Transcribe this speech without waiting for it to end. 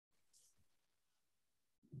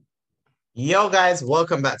Yo, guys,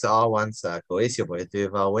 welcome back to R1 Circle. It's your boy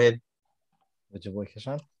Duval with With your boy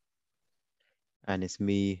Kishan. And it's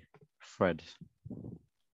me, Fred.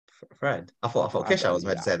 Fred. I thought Kisha was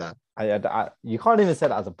meant to say that. You can't even say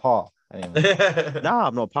that as a part anymore. Nah,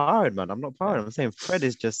 I'm not paranoid, man. I'm not paranoid. I'm saying Fred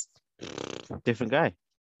is just a different guy.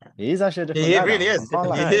 He's actually a different He guy. really now. is. I can't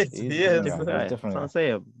lie. He is. He's He a is. different guy. Different That's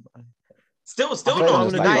guy. what I'm saying. Still I not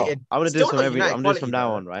was like, United. I'm gonna do this Still from not every. United I'm doing this quality, from now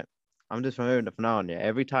though. on, right? I'm just from now on. Yeah.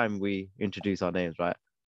 Every time we introduce our names, right?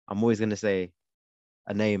 I'm always gonna say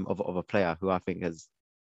a name of a player who I think has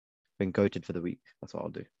been goated for the week. That's what I'll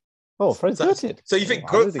do. Oh, Fred's So, goated. so you think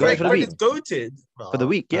I don't think Fred that's Fred is goated? For the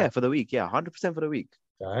week, yeah, for the week, yeah, 100% for the week.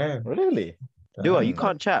 Damn. Really? Do you Damn.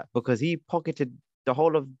 can't chat because he pocketed the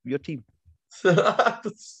whole of your team. Yeah,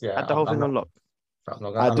 Had the whole thing on lock.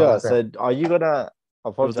 I do. So are you gonna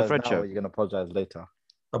apologize Fred now show. or are you gonna apologize later?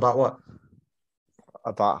 About what?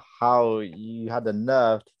 About how you had the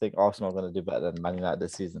nerve to think Arsenal are gonna do better than Man United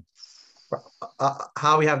this season.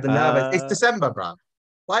 How we have the nervous. It's Uh, December, bro.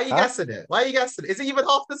 Why are you Huh? guessing it? Why are you guessing it? Is it even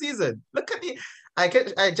half the season? Look at the.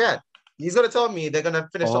 Hey, Jet. He's gonna tell me they're gonna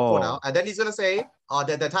finish top four now, and then he's gonna say, "Oh,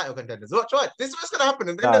 they're title contenders." Watch. This is what's gonna happen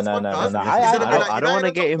in the No, next no, no, no, podcast. no. Listen, He's gonna be like, I don't want to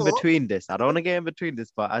United get are in top four. between this. I don't want to get in between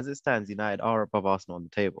this, but as it stands, United are above Arsenal on the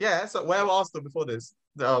table. Yeah. So where were Arsenal before this?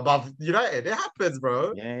 Above United. It happens,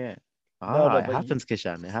 bro. Yeah. No, It but happens,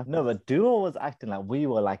 Kishan. It happens. No, but Duo was acting like we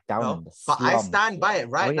were like down No, in the but I slums. stand by it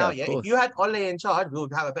right Oh, yeah, now. of Yeah. If course. you had Ole in charge, we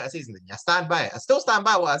would have a better season than you. I stand by it. I still stand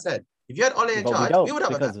by what I said. If you had Ole in But we charge, don't we would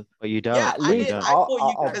have a better. because But you don't. Yeah, at I least did. don't. I thought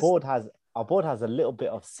you our guys. board has a little bit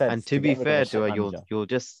of sense. And to be get rid of fair a to shit her, manager. you'll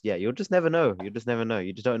just never know. You just never know.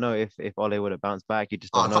 You just don't know if Ole would have bounced back. You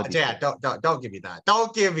just Oh, don't know. these Jay, things. don't give me that.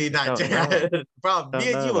 Don't give me that, Don't know. Jay. Bro, Don't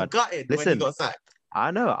me and know, you were man. gutted when he Listen, got sacked.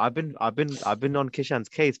 I know. I've been on Kishan's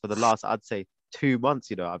case for the last, I'd say, 2 months.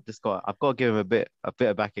 I've got to give him a bit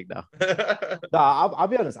of backing now. No, I'll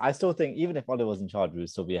be honest. I still think even if Ole was in charge, we would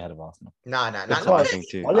still be ahead of Arsenal. Nah. Because- Look I at think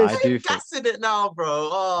too. Ole's- I do think. gassing it now, bro.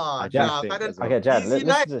 Oh, I do nah, think man, as well. Okay, Jan, these listen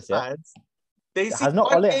United to this. Yeah, fans, they see has not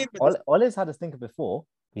one Ole, game with this. Ole's had a stinker before.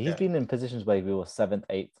 He's Yeah. been in positions where we were 7th,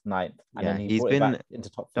 8th, 9th, and Yeah, then he he's brought it been- back into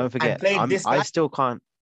top 4. Don't forget, played this I guy-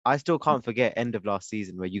 still can't forget end of last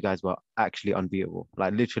season where you guys were actually unbeatable,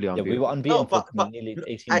 like literally Yeah, unbeatable. we were unbeaten No, but for nearly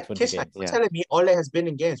 18, 20 Kish, games. you're Yeah. telling me Ole has been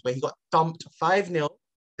in games where he got dumped 5-0,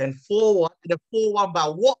 then 4-1, and then 4-1 by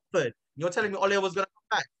Watford. You're telling me Ole was gonna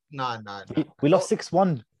come back? Nah. We lost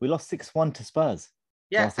 6-1. We lost 6-1 to Spurs.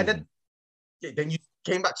 Yeah, last and season. then you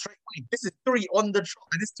came back straight away. This is 3 on the trot,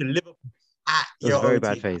 and this to Liverpool at It was your a very own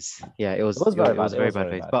bad team. phase. Yeah, it was very it was bad. very bad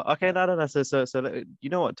phase. But okay, no. So you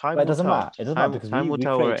know what? Time But it will doesn't tell. matter. It doesn't Time, matter because time will we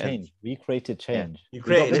tell where created it ends. change. We created change. You We got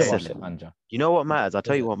created rid of our change. shit manager. You know what matters? I'll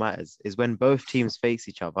tell you Listen. what matters is when both teams face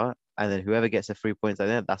each other, and then whoever gets the 3 points at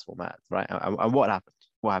the end, that's what matters, right? And what happened?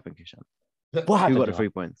 What happened, Kishan? What Who happened? got the Dylan? 3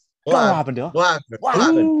 points? Go on, what happened, Dylan? What happened? What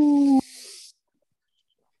happened?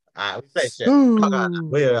 We played shit.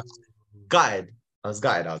 We were gutted. I was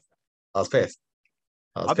gutted. I was pissed.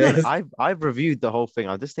 I'll be honest, I've reviewed the whole thing.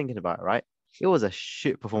 I was just thinking about it, right? It was a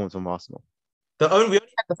shit performance from Arsenal. We only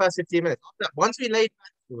had the first 15 minutes. After that, once we laid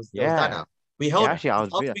back, it was done now. We held Yeah, actually,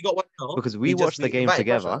 after we got 1-0. because we watched the game invited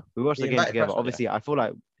together. pressure. We watched We the game invited together. pressure, Obviously, I feel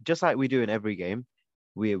like just like we do in every game,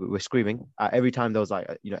 we're screaming. Every time there was like,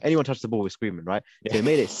 anyone touched the ball, we're screaming, right? So it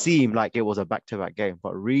made it seem like it was a back-to-back game,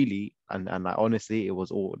 but really, and like honestly, it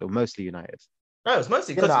was mostly United. No, it was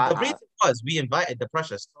mostly because the reason was we invited the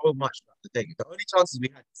pressure so much. The thing, the only chances we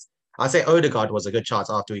had, I say Odegaard was a good chance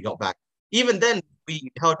after we got back. Even then,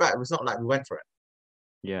 we held back. It was not like we went for it.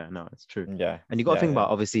 Yeah, no, it's true. Yeah. And you got to think about,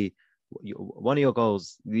 obviously, one of your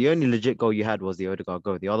goals, the only legit goal you had was the Odegaard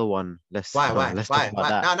goal. The other one, let's talk about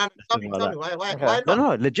that. No, tell me, why not?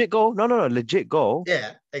 No, legit goal. No, legit goal. Yeah,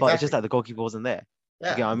 exactly. But it's just that the goalkeeper wasn't there.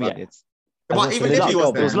 Yeah, You get what I mean? but even if he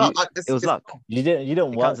was there, it was luck. You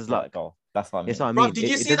didn't work counts as for luck. that goal. That's what I mean. That's what I Bro, mean. did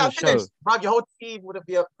you see that finish? Bro, your whole team would have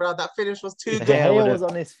been. Bro, that finish was too If good. De Gea was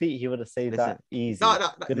on his feet, he would have saved Listen, that easy.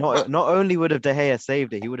 No. Not only would have De Gea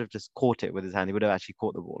saved it, he would have just caught it with his hand. He would have actually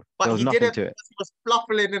caught the ball. But there was he nothing didn't to it. because he was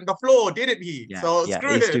fluffling in the floor, didn't he? Yeah, So yeah,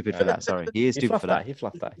 screw he's him. stupid for that. Sorry, he is stupid for that. He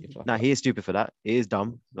fluffed that. Nah, he is stupid for that. He is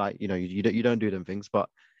dumb. Like you don't do them things, but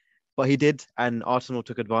he did, and Arsenal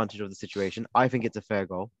took advantage of the situation. I think it's a fair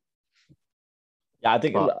goal. Yeah, I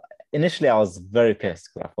think initially I was very pissed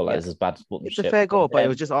because I thought like this is bad sportsmanship. It's a fair goal, but it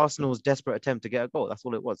was just Arsenal's desperate attempt to get a goal. That's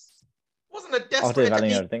all it was. It wasn't a After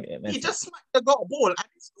desperate. everything, He just smacked the ball and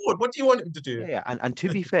he scored. What do you want him to do? Yeah, and to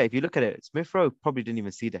be fair, if you look at it, Smith Rowe probably didn't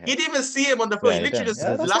even see the head. He didn't even see him on the floor. Yeah, he literally just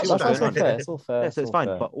that's lashed all at fair. him. It's all fair. Yeah, so it's all fine.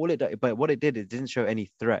 fair. But what it did, it didn't show any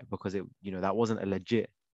threat because it, that wasn't a legit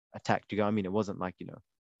attack. Do you get what I mean? It wasn't like,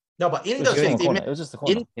 No, but in was those just on 15 corner. minutes, It was just a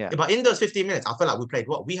corner. Yeah. but in those 15 minutes, I feel like we played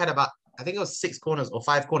what? We had about, I think it was 6 corners or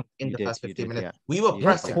 5 corners in You the did, first you 15 did, minutes. yeah. We were You We had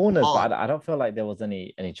pressing corners, hard. but I don't feel like there was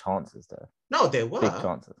any chances there. No, there Big were.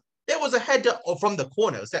 chances. There was a header from the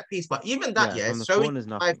corner, set piece, but even that, Yeah, yeah, from it's the showing corners, 5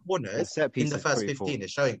 nothing. The corners set in piece the is first pretty 15. poor.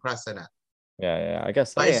 It's showing press in it. Yeah, I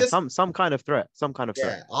guess so. But it's Yeah, just some kind of threat, some kind of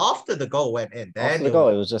threat. yeah. After the goal went in, then After the goal,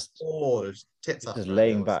 it was just tits up, just bro.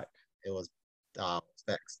 laying back. It was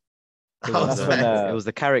vexed. It I was, That's when, vexed. it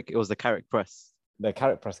was the Carrick press. The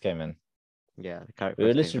Carrick press came in. Yeah, the Carrick We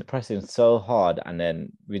were press came literally in. pressing so hard, and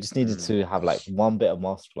then we just needed Mm. to have like one bit of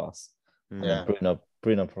masterclass, and Yeah. then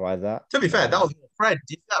Bruno provided that. To be fair, And that then- was Fred.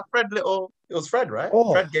 Did that Fred little? It was Fred, right?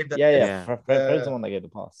 Oh, Fred gave that. yeah. Yeah. Fred's the one that gave the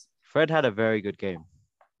pass. Fred had a very good game.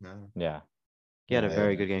 No. Yeah, He had a Yeah,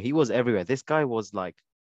 very yeah. good game. He was everywhere. This guy was like,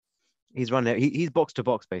 he's running. He's box to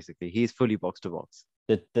box basically. He's fully box to box.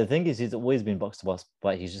 the thing is, he's always been box to box,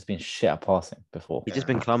 but he's just been shit at passing before. He's just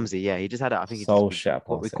been clumsy. Yeah, he just had. I think he So just, shit at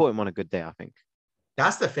we passing. caught him on a good day. I think.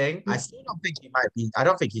 That's the thing. I still don't think he might be. I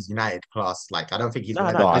don't think he's United class. Like I don't think he's. No,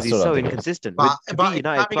 gonna no, I because be- he's still don't so think he is. inconsistent. But- to but be he's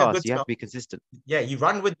United having a class, good you have spell. to be consistent. Yeah, you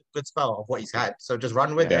run with the good spell of what he's had. So just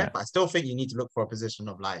run with Yeah. it. But I still think you need to look for a position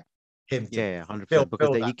of like him. To Yeah, 100%. fill Because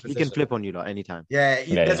that he can position. flip on you like anytime. Yeah,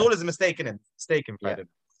 Yeah, there's yeah. always a mistake in him. Mistake in Fred.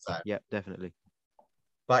 So, Yeah, definitely.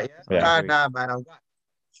 but Yeah. nah, man, I'm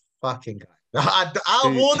fucking guy. Out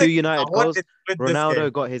of all Two the United I goals. wanted to win this Ronaldo game.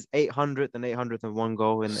 got his 800th and 801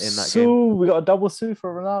 goal in that game. Sue, we got a double Sue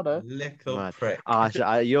for Ronaldo. Little Mad. prick.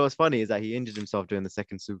 You know what's funny is that he injured himself during the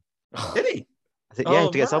second soup. Did he? I said, yeah,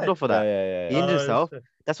 Oh, to get subbed mad. off for that. Yeah. He injured himself. shit.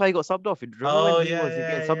 That's why he got subbed off. Do you remember Oh, when he yeah, was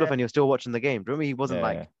getting yeah, subbed off yeah. and he was still watching the game? Do you remember he wasn't Yeah,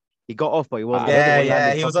 like yeah. he got off, but he wasn't. I don't think Yeah, he yeah,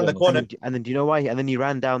 landed he was on the properly. corner. And then do you know why? And then he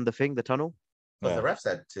ran down the tunnel. Because Yeah. the ref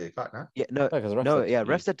said to cut now. Yeah, no, because ref no, said to yeah. leave.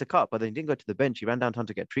 Ref said to cut, but then he didn't go to the bench. He ran downtown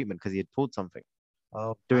to get treatment because he had pulled something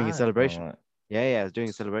Oh, during his celebration. Alright. Yeah, it was during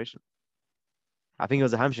his celebration. I think it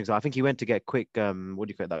was a hamstring, so I think he went to get quick what do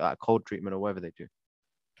you call it, like cold treatment or whatever they do.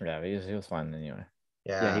 Yeah, but he was fine anyway.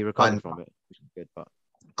 Yeah, he fine. recovered from it, which is good. But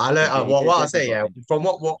I learned Yeah, he what I definitely say, got yeah. injured. From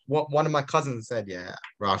what one of my cousins said, yeah,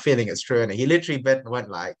 bro, I'm feeling it's true. And he literally went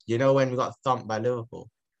like, you know, when we got thumped by Liverpool,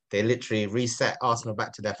 they literally reset Arsenal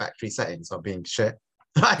back to their factory settings of being shit.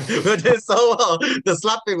 Like we did so well. The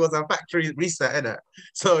slapping was a factory reset, innit?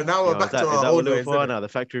 So now we're yo, back is to that our what old ways. Liverpool are innit? now? The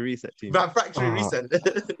factory reset team. That factory Oh.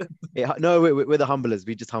 reset. No, we're the humblers.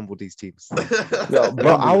 We just humbled these teams. Yo,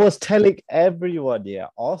 bro, I was telling everyone, yeah,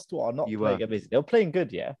 Arsenal are not You playing were. amazing. They were playing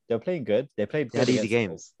good, yeah. They were playing good. They played They had good easy against-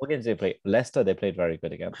 games. What games they played? Leicester, they played very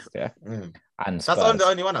good against, yeah. Mm. And That's Spurs. the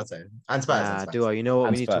only one I'd say. And Spurs. Nah, and Spurs. do I? You know what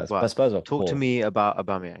And we need to talk Spurs. about? But Spurs were Talk to poor. me about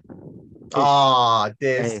Aubameyang. Oh,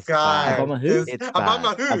 this It's guy. bad. Obama who? This- It's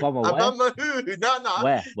Obama bad. who? Obama where? Obama who? No.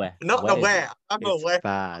 Where? Not Where the is where. it? Obama It's where.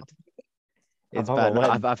 bad. It's Obama bad. No,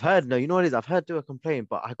 when? I've heard. No, you know what it is? I've heard do a complaint,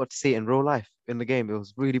 but I got to see it in real life in the game. It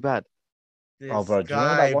was really bad. Oh, bro, do you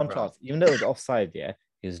remember that one chance? Even though it was offside, yeah,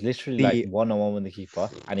 he was literally like The- one-on-one with the keeper,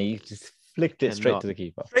 and he just flicked it straight Cannot. to the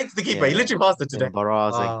keeper. Straight to the keeper. He Yeah. literally passed it today.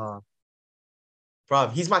 Embarrassing. Bro,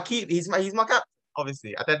 he's my key. He's my captain.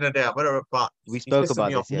 Obviously, at the end of the day, whatever. But We he spoke pisses about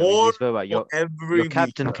me this. off Yeah, more we spoke about for every your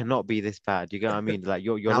captain week, bro. cannot be this bad. You get what I mean? Like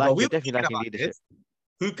you're Nah, but we you're were definitely thinking lacking about leadership. this.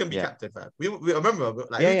 Who can be Yeah. captain, man? We remember,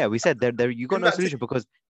 like, Yeah, we said there you got in no that solution because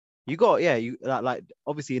you got you like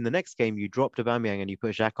obviously in the next game you dropped Aubameyang and you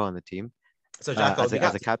put Xhaka on the team So Xhaka as, will be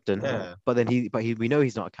as a captain. captain. Yeah. But then we know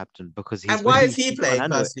he's not a captain because he's And why is he can't playing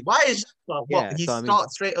handle it. firstly? Why is Xhaka, Yeah, he so I mean-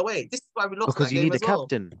 starts straight away? This is why we lost Because that you game need a as well.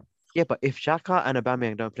 captain. Yeah, but if Xhaka and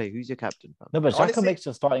Aubameyang don't play, who's your captain? fam? No, but Xhaka Honestly- makes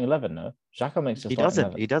your starting 11, no? Xhaka makes your He starting doesn't.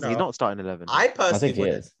 11. He doesn't. He's No. not starting 11. I I personally think he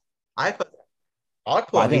wouldn't. is. I'd But I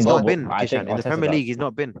put think He's no, not been, I Kishan. think In the Arteta Premier does. League, he's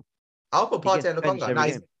not been. I'll put He Partey gets and benched Lukonga. every Now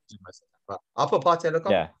he's game. but I'll put Partey and Lukonga.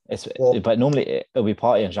 Yeah, it's Well- but normally it'll be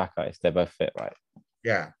Partey and Xhaka if they're both fit, right?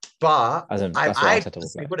 Yeah. But As in, I that's what Arteta will personally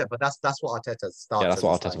play. wouldn't, but that's what Arteta starts. Yeah, that's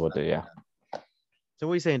what as a Arteta would do. Yeah. So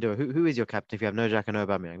what are you saying, Dua? Who is your captain if you have no Xhaka and no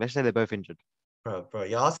Aubameyang? Let's say they're both injured. Bro,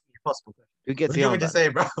 you're asking me possible questions. Who gets What the do you want me to armband? say,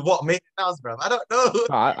 bro? What made else, bro? I don't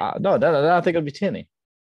know. No, I think it'll be Tierney.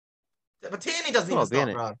 But Tierney doesn't Oh, even start,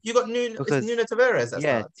 Bennett. bro. You got Nuno Because- Tavares. That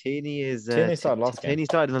Yeah, starts. Tierney is. Tierney started last game. Tierney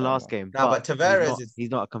started in the last game. No, but Tavares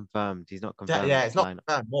he's not confirmed. He's not confirmed. Yeah, it's not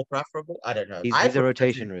lineup. more preferable. I don't know. He's I a prefer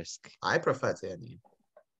rotation Tierney. risk. I prefer Tierney.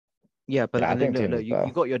 Yeah, but Yeah, I think no, Tierney's you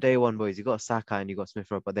better. got your day one boys. You got Saka and you got Smith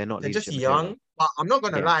Rowe, but they're not They're just leadership material. young, but I'm not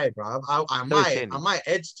gonna Yeah. lie, bro. I So is Tierney. might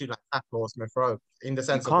edge to like Saka or Smith Rowe in the You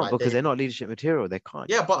sense of can't like because they- they're not leadership material. They can't.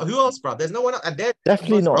 yeah, but who else, bro? There's no one else. And they're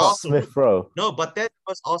Definitely most not Arsenal Smith Rowe. No, but they're the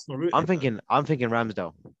most Arsenal rooted. I'm thinking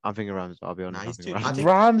Ramsdale. I'll be honest. Nah, I'm he's thinking too- I Ramsdale. think-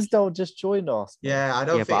 Ramsdale just joined us. Yeah, I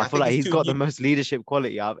don't Yeah, think. but I feel like he's too got the young. most leadership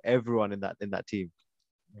quality out of everyone in that team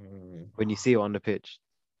Mm. when you see it on the pitch.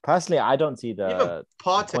 Personally, I don't see Even the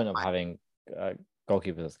Partey, point of like, having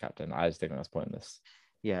goalkeepers as captain. I just think that's pointless.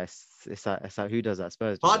 Yeah, it's like who does that?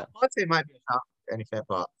 Spurs do that. Partey might be a shout, anything,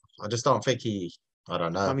 but I just don't think he. I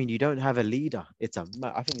don't know. I mean, you don't have a leader. I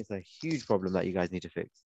think it's a huge problem that you guys need to fix.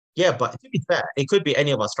 Yeah, but to be fair, it could be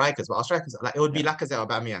any of our strikers. But our strikers, like, it would be Yeah. Lacazette or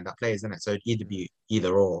Aubameyang that plays, isn't it? So it'd either be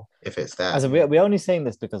either or if it's there. As we're only saying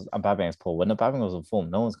this because Aubameyang is poor. When Aubameyang was in form,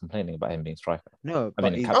 no one's complaining about him being striker. No, I but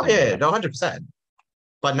mean, he's, Oh captain. yeah, no, 100%.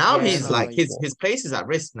 But now Yeah, he's no, like he's- his place is at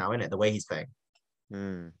risk now, isn't it? The way he's playing,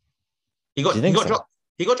 Mm. he got Do you think so? dropped.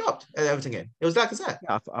 He got dropped at the Everton game. It was Lacazette.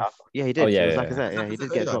 Yeah, he did. Oh, yeah, it was yeah, like yeah. that. Yeah, he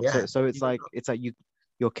did get dropped. Yeah. So He got it's like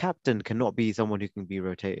your captain cannot be someone who can be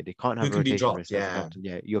rotated. He can't have Who can be rotation dropped, risk as a yeah. captain.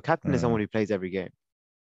 Yeah, your captain is someone who plays every game.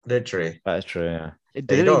 Literally. That is true. Yeah. They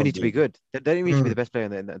They don't don't even need to be need- good. They don't even need to be the best player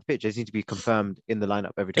in the pitch. They just need to be confirmed in the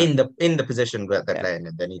lineup every time. In the position that they're Yeah. playing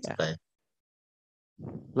in, they need to Yeah. play.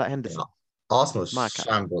 Like Henderson. Arsenal's My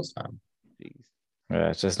captain. shambles, fam. Jeez. Yeah,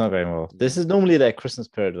 it's just not going well. This is normally their Christmas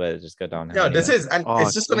period where they just go downhill. Yeah, this anyway. is, and Oh,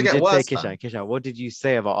 it's just gonna you get did worse. say fam. Kishan, what did you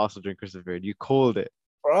say about Arsenal during Christmas period? You called it.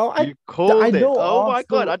 Bro, You called it. know Oh my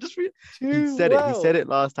god! Arsenal I just he too said it. He well. said it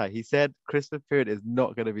last time. He said Christmas period is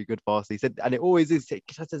not going to be good for us. He said, and it always is.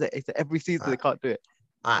 Kishan says it. It's every season they can't do it.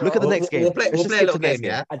 Alright, Look at the we'll- next game. We'll play. Let's We'll just play a skip little to the next game,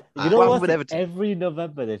 yeah. And Ah, you know what what? happened with Everton? Every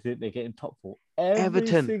November they think they get in top four. Every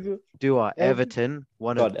Everton. single Do our Every- Everton,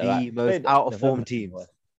 one God, of the right. most Played out of form November teams. worse.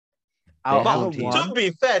 Out of haven't form teams. won. To be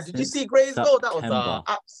fair, did you Since see Gray's goal? That was an September.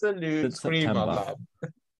 absolute Since screamer, September.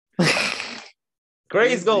 man.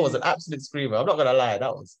 Gray's goal was an absolute screamer. I'm not gonna lie,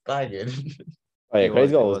 that was banging. Oh yeah, It Crazy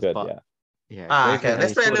was, goal it was was, good. but- Yeah. Yeah. Ah, Grayson, okay, let's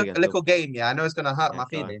he play scored a against little Liverpool. game. Yeah, I know it's gonna hurt Yeah, my go on.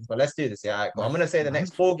 feelings, but let's do this. Yeah, all right, cool. I'm gonna say the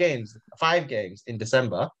next 5 games in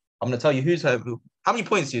December. I'm gonna tell you who's home. How many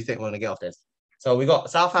points do you think we're gonna get off this? So we got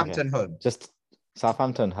Southampton home. Just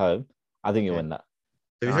Southampton home. I think you Yeah. win that.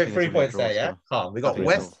 Do No, we I think think 3 it's gonna be a points draw there? Yeah, still. calm. We I got think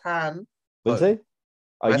West so. Ham. Wednesday?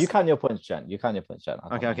 Oh, you West- count your points, Jen. You count your points, Jen. I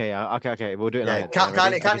Okay, can't remember. okay. We'll do it now. Yeah, count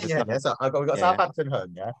Ready? it. Count Okay, it. so Yeah, yeah. So we got Yeah. Southampton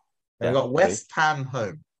home. Yeah. Then we Yeah, got West Ham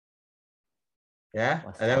home. Yeah,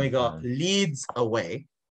 West and then we Ham got home. Leeds away.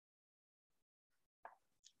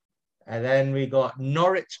 And then we got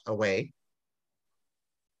Norwich away.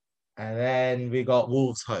 And then we got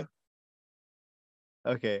Wolves home.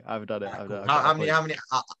 Okay, I've done it. I've Cool. done it. How many? How many?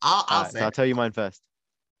 I'll Alright, say. so I'll tell you mine first.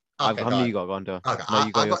 Okay, How many you got? Go on, do. Okay, No,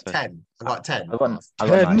 you got I yours got first. 10. I got 10. I got 9.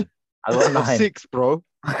 10? I got 9. 6, bro.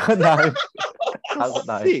 I got 9. I got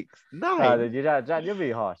 9. 6, 9. Jan, you'll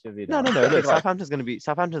be harsh. You'll be No. harsh. Look,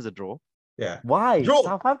 Southampton's a draw. Yeah. Why? Draw.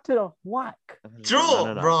 Southampton are whack.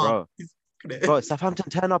 Draw, bro. Bro, Southampton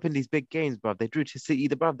turn up in these big games, bro. They drew to City,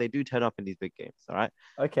 bro. They do turn up in these big games, all right?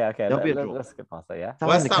 Okay. There'll be a draw. Let's get past that, yeah?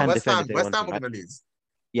 West Southampton Ham, can West defend Ham, if they West want Ham to, we're right? gonna lose.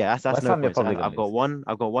 Yeah, that's West no Ham, you're points. probably gonna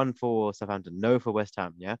I've got one for Southampton, no for West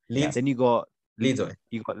Ham, yeah? Leeds, Then you got Leeds away.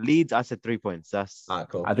 Leeds, I said 3 points. That's Alright,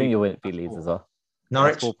 cool. I think you win beat That's Leeds cool. as well.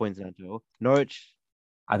 Norwich. 4 points in total. Norwich.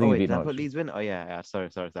 I Oh, think you wait, beat did I put Norwich. Leeds win? Oh yeah. Sorry.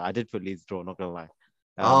 I did put Leeds draw, not gonna lie.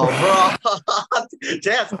 Oh, bro.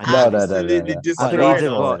 Jess, I know. absolutely No. But I think Leeds have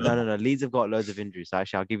Arsenal got win. no. Leeds have got loads of injuries. So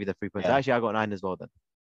actually, I'll give you the 3 points. Yeah. Actually, I got 9 as well then.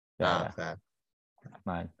 Yeah, fair.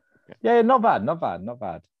 9. Yeah, not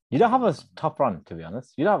bad. You don't have a top run, to be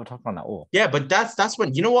honest. You don't have a top run at all. Yeah, but that's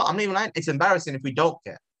when you know what? I'm not even lying. It's embarrassing if we don't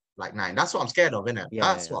get like 9. That's what I'm scared of, innit? Yeah,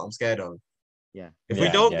 That's yeah. what I'm scared of. Yeah. If Yeah, we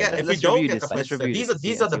don't yeah, get, yeah. if we Let's don't review get this. the Let's points, review these this. are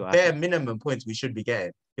these Yeah, are the see what bare happens. minimum points we should be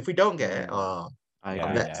getting. If we don't get it, Yeah. I Yeah,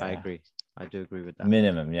 agree. yeah, I yeah. agree. I do agree with that.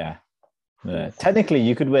 Minimum, yeah. Technically,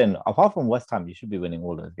 you could win. Apart from West Ham, you should be winning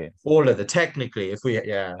all those games. all of the technically, if we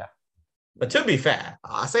Yeah. But to be fair,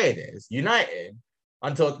 I say this, United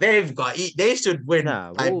until they've got they should win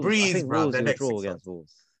Nah, like Wolves, I breeze, think bro. Wolves The will next draw 6 against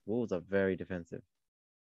Wolves. Wolves are very defensive.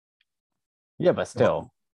 Yeah, but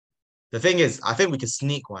still. The thing is, I think we can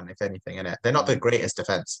sneak one if anything, innit? They're not the greatest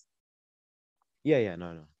defense. Yeah,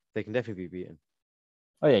 no. They can definitely be beaten.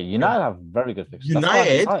 Oh yeah, United have very good fixtures. That's why I'm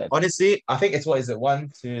United, excited. honestly, I think it's what is it?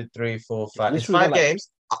 1, 2, 3, 4, 5. It's literally 5 got, like-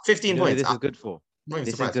 games, 15 You know who points. this is good for. I'm not even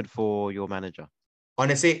This is surprised. good for your manager.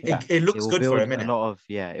 Honestly, Yeah. it looks It will good build for him,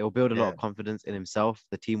 innit? it will build a lot Yeah. of confidence in himself.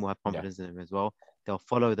 The team will have confidence in him as well. They'll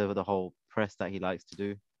follow the whole press that he likes to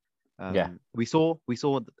do. Yeah. We saw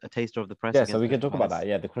a taster of the press. Yeah, against so we can Crystal talk about Palace. that.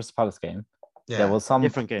 Yeah, the Crystal Palace game. Yeah. There was some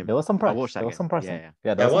Different game. There was some press. watched that There was game. some pressing. Yeah. Yeah,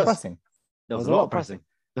 There there was some was. pressing. There was a lot of pressing.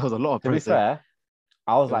 There was a lot of To be pressing. fair,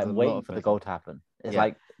 I was There like was a lot waiting of for the pressing. goal to happen. It's Yeah.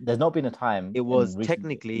 like there's not been a time. It was in recent-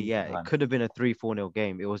 technically, in yeah, recent it times. could have been a 3-4-0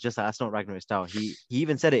 game. It was just that's not Ragnar's style. He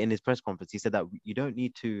even said it in his press conference. He said that you don't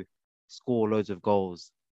need to score loads of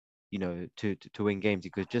goals, to win games.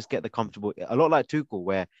 You could just get the comfortable, a lot like Tuchel,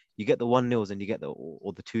 where you get the 1-0s and you get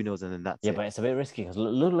or the 2-0s and then that's Yeah, it. but it's a bit risky because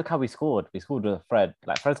look how we scored. We scored with Fred.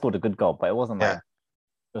 Like Fred scored a good goal, but it wasn't Yeah. like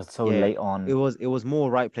It was so Yeah, late on. It was more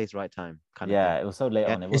right place, right time kind of Yeah, thing. it was so late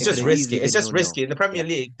Yeah, on. It It's wasn't just could've like, risky. easily It's been just 0-0. risky in the Premier Yeah.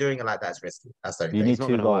 League. Doing it like that is risky. That's the only you thing. need It's not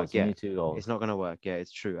 2 gonna goals. work. You Yeah, need 2 goals. it's not gonna work. Yeah,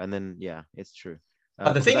 it's true. And then yeah, it's true. But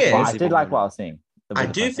the Because thing that could But I is, easily did be like what I 1-0. was seeing. I with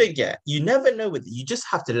the do pressing. think, yeah, you never know with you just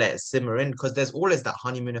have to let it simmer in because there's always that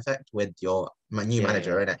honeymoon effect with your new Yeah,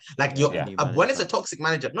 manager, yeah. innit? Like Yeah, Yeah. new when manager it's a comes. toxic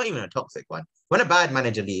manager, not even a toxic one, when a bad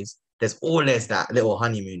manager leaves, there's always that little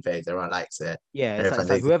honeymoon phase. Everyone likes it. Yeah, And it's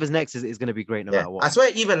like whoever's next is gonna be great no yeah, matter I what. swear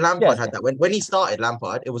even Lampard Yeah. had that. When he started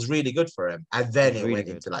Lampard, it was really good for him. And It then was it really went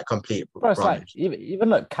good. into like complete Bro, it's like rubbish. even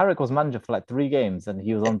look, Carrick was manager for like 3 games and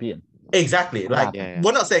he was unbeaten. Exactly. What Like happened? Yeah, yeah.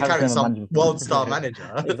 we're not saying Carrick's Carrick's never some manager. world star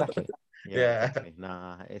manager. Exactly. Yeah, Yeah. exactly.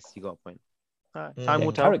 Nah, you got a point. Time Yeah. will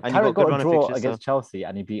Yeah, tell. Carrick, And you Carrick got a good got a run of draw fixtures. against Chelsea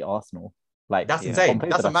and he beat Arsenal. Like That's Yeah. insane. on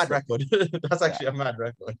paper, That's a mad sick. record. That's actually a mad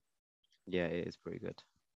record. Yeah, it is pretty good.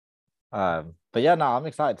 But yeah, no, I'm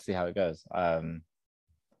excited to see how it goes.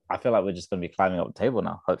 I feel like we're just going to be climbing up the table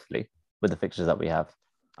now, hopefully, with the fixtures that we have.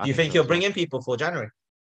 Do you think so he'll as bring well. in people for January?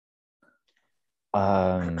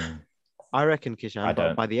 Um, I reckon, Kishan, I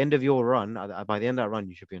don't. by the end of your run, by the end of that run,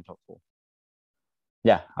 you should be in top 4.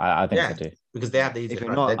 Yeah, I think Yeah. so too. Because they have the If easiest you're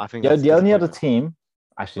run. not, Then- I think Yeah, that's the only other disappointing. team,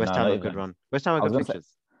 actually, West no, Ham not have a good even. run. West Ham have I was good gonna say-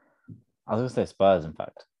 fixtures. I was going to say Spurs, in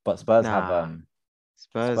fact, but Spurs Nah. have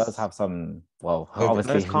Spurs have some. Well, COVID.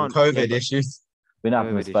 obviously, Spurs can't- COVID yeah, but- issues. we know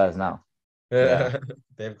from COVID Spurs issues, now. Yeah.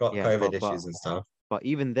 They've got Yeah, COVID but- issues and stuff. But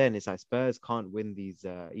even then, it's like Spurs can't win these,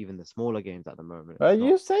 even the smaller games at the moment. Are It's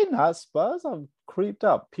you not- saying that Spurs have creeped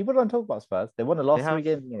up? People don't talk about Spurs. They won the last 3 have.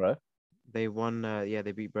 games in a row. They won. Yeah,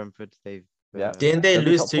 they beat Brentford. They've. Yeah. Didn't they They'll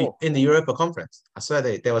be lose top to 4. in the Europa Conference? I swear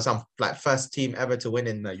they were some like first team ever to win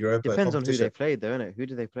in the Europa Depends on who competition. they played, though, innit? Who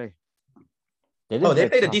did they play? They Oh, they play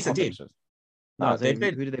played a tough decent team. competitions. No, No, I'm saying, they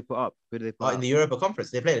played- who did they put up? Who did they put up? In the Europa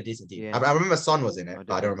Conference, they played a decent team. Yeah. I remember Son was in it, I but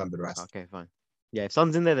I don't don't know. remember the rest. Okay, fine. Yeah, if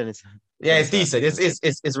Son's in there, then it's. Yeah, it's then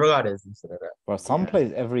decent. It's regarded as decent. Bro, Son Yeah.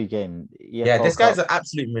 plays every game. Yeah, EFL this guy's Cup. an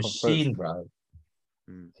absolute machine, bro.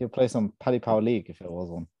 He'll play some Paddy Power League if it was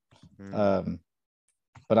one. Mm.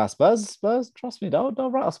 But Spurs, trust me, they'll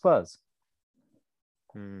write off Spurs.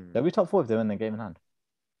 They'll be top 4 if they win the game in hand.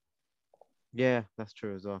 Yeah, that's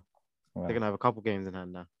true as well. Yeah. They're gonna have a couple games in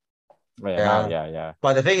hand now. Yeah.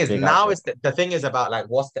 But the thing is, Big now outfit. is the thing is about like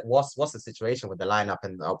what's the situation with the lineup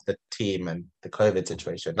and of the team and the COVID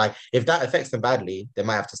situation. Like if that affects them badly, they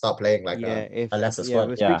might have to start playing like a lesser squad.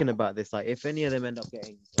 We're speaking about this. Like, if any of them end up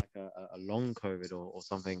getting like a long COVID or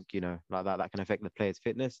something, like that can affect the player's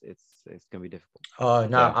fitness. It's gonna be difficult. Oh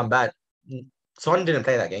no, Yeah. I'm bad. Son didn't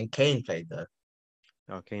play that game. Kane played though.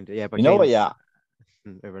 Oh, Kane. Yeah, but You know what? Kane's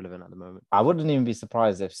Yeah, irrelevant at the moment. I wouldn't even be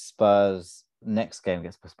surprised if Spurs next game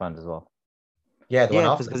gets postponed as well. Yeah, the one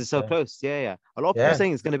Yeah, after. because it's so close. Yeah. A lot of Yeah. people are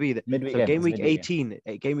saying it's gonna be Midweek so game, game it's week midweek game.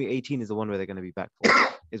 18. Game week 18 is the one where they're gonna be back for.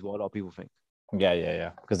 Is what a lot of people think.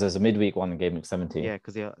 Yeah. Because there's a midweek one in game week 17. Yeah,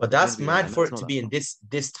 because But that's mad for it to be in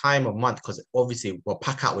this time of month because obviously we'll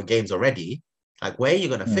pack out with games already. Like where are you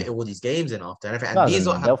gonna fit all these games in after and everything? No, And these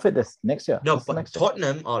they'll fit this next year. No, This but next year.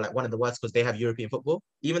 Tottenham are like one of the worst because they have European football.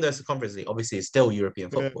 Even though it's a conference league, obviously it's still European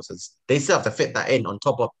football. So they still have to fit that in on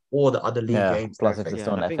top of all the other league games. Plus and it's everything.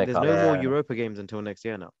 still an I think FA there's Cup. no more Europa games until next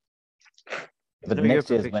year now. But no next European year is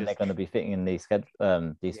when fixtures. they're going to be fitting in these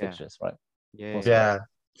fixtures, right? Yeah.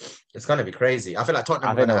 It's gonna be crazy. I feel like Tottenham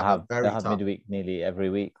I are think gonna have a very they'll have tough. midweek nearly every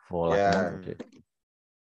week for like a month or two.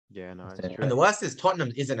 Yeah, no, it's And true. And the worst is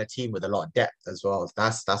Tottenham isn't a team with a lot of depth as well.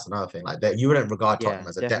 That's another thing. Like that, you wouldn't regard Tottenham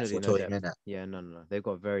as a definitely depth no team, depth. innit? Yeah, no. They've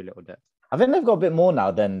got very little depth. I think they've got a bit more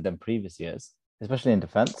now than previous years, especially in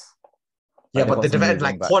defense. Yeah, Like, but the they've got some defense, new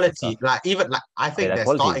like wing backs and quality, stuff. like even like I think their their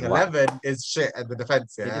quality is starting whack. 11 is shit at the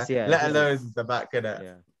defense. It Yeah, just- yeah, let it alone is. the back in it.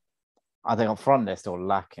 Yeah. I think up front they're still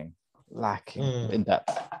lacking Mm. in depth.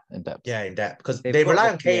 Yeah, in depth because They've they got rely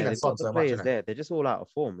the- on Kane and they've Son got the so much. players Innit? there. They're just all out of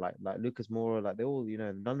form. Like Lucas Moura, like they all,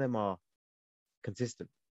 none of them are consistent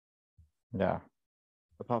Yeah.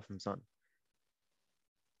 apart from Son.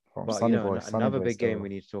 From But Sonny Boy, another Boy big game still- we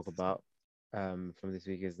need to talk about from this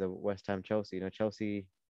week is the West Ham Chelsea. Chelsea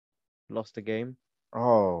lost a game.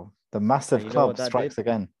 Oh, the massive And you know club what that strikes did?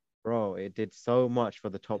 again. Bro, it did so much for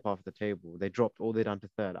the top half of the table. They dropped all the way down to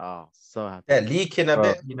third. So happy. They're leaking a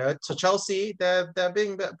Bro. bit, So Chelsea, they're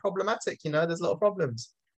being a bit problematic. There's a lot of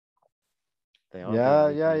problems. They are Yeah.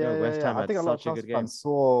 being leaky. West Ham I had think a lot of such a good Chelsea game. fans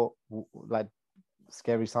saw like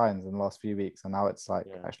scary signs in the last few weeks, and now it's like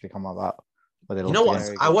Yeah. actually come about. But they You lost know the what? game.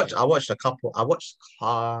 Very I good watched. game. I watched a couple. I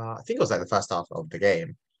think it was like the first half of the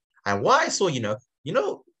game, and what I saw,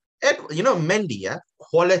 Mendy, yeah,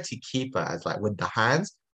 quality keeper as like with the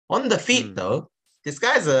hands on the feet Mm. though. this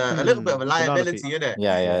guy's a little bit of a Banana liability, peel. isn't it?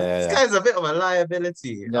 Yeah. This guy's a bit of a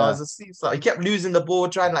liability. Yeah. He kept losing the ball,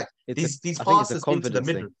 trying like I these think it's a passes into the confidence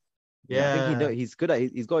middle. thing. Yeah, I think Yeah. he's good at.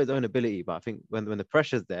 He's got his own ability, but I think when the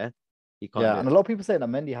pressure's there, he can't. Yeah, do and it. a lot of people say that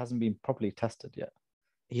Mendy hasn't been properly tested yet.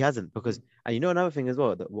 He hasn't because, and you know another thing as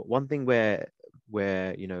well. That one thing where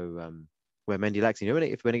where Mendy lacks,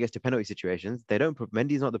 when it gets to penalty situations, they don't.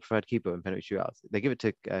 Mendy's not the preferred keeper in penalty shootouts. They give it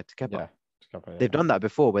to Kepa. Yeah. They've done that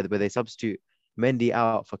before, where they substitute Mendy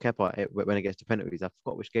out for Kepa when it gets to penalties. I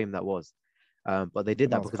forgot which game that was, but they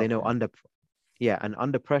did that because they know under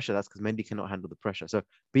pressure, that's because Mendy cannot handle the pressure. So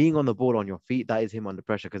being on the ball on your feet, that is him under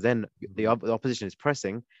pressure, because then the opposition is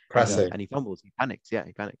pressing. And he fumbles. He panics. Yeah,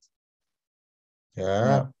 he panics.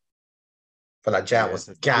 Yeah. But like Jack was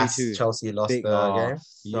so gassed. 3-2. Chelsea lost Big- the game.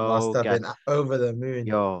 You so must have been gassed. over the moon.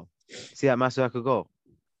 Yo, see that Masuaku goal?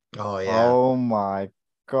 Oh yeah. Oh my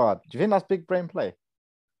God. Do you think that's big brain play?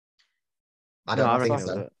 I don't reckon think it was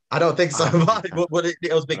so. a- I don't think so. I don't think so. But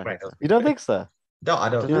it was big I don't brain. think so. You don't think so? No, I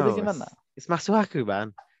don't. Do you think he meant that? It's Masuaku,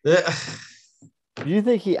 man. Do you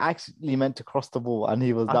think he actually meant to cross the ball and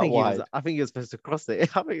he was that wide? I think he was supposed to cross it.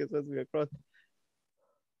 I think he was supposed to go across.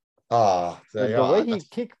 Oh, The way he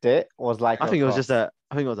kicked it was like I think it was cross.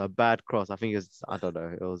 I think it was a bad cross. I think it was. I don't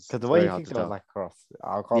know. It was Because the way he very hard kicked to it was tell. like a cross.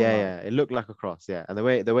 I can't Yeah, lie. yeah. It looked like a cross. Yeah, and the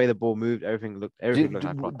way the ball moved, everything looked like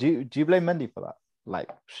a cross. Do you blame Mendy for that? Like,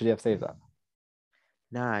 should he have saved that?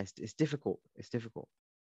 Nah, it's difficult. It's difficult.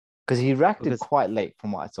 Because he reacted Because- quite late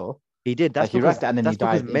from what I saw. He did. That's Like, he because wrecked it and then that's he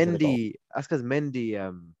dived because into the goal. Mendy. That's because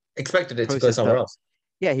Mendy. expected it to go processed somewhere that. else.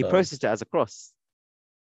 Yeah, he So- processed it as a cross.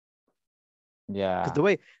 Yeah.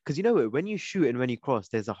 Because you know when you shoot and when you cross,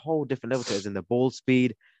 there's a whole different level to it. As in the ball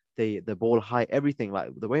speed, the ball height, everything. Like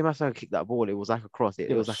the way Masako kicked that ball, it was like a cross.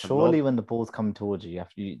 It was like surely a lob. when the ball's coming towards you,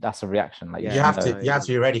 that's a reaction. Like Yeah, You have no, to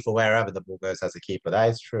be ready for wherever the ball goes as a keeper. That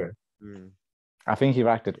is true. Mm, I think he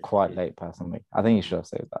reacted quite late personally. I think he should have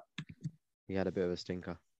saved that. he had a bit of a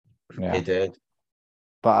stinker. Yeah. He did.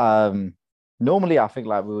 But normally I think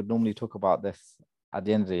like we would normally talk about this at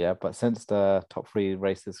the end of the year, but since the top three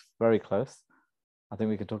race is very close, I think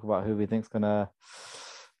we can talk about who we think's gonna,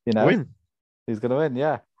 Win. who's gonna win.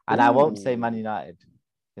 Yeah, and I won't say Man United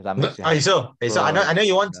because that makes you Are you happy. sure? Are you sure? I Bro. know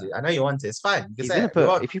you want to. I know you want to. It's fine. You can He's say gonna it. You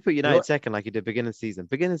want- if you put United want- second like you did beginning of season,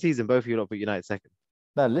 both of you lot put United second.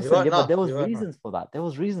 No, listen, won't yeah, but laugh, there was you won't laugh. reasons for that. There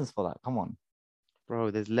was reasons for that. Come on.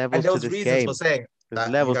 Bro, there's and levels there to was this reasons game. for saying There's that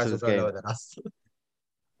you levels guys to will this go game. lower than us.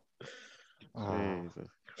 Jesus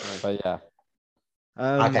Christ. But yeah,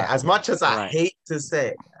 Okay, as much as I right. hate to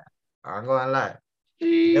say, I'm gonna lie.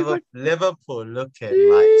 Jesus. Liverpool looking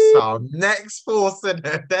like some next force in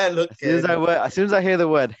there. They're looking. As soon as I hear the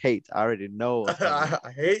word hate, I already know what's coming.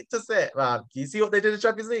 I hate to say it, man. Do you see what they did in the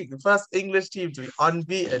Champions League? The first English team to be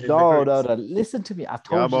unbeaten. no. in the groups. Listen to me. I Yeah,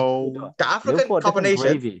 told you. Mo. The African Liverpool are Cup of different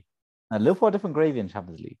Nations. gravy. And Liverpool are different gravy in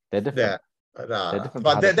Champions League. They're different. Yeah, They're different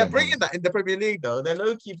but how they're they play bringing games. that in the Premier League though. They're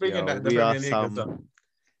low key bringing Yo, that in the we Premier are League as well. some.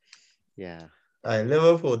 Yeah.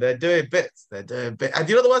 Liverpool, they're doing bits. They're doing bits. And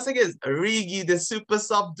you know the worst thing is, Origi, the super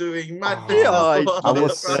sub doing mad Oh, things. yeah, I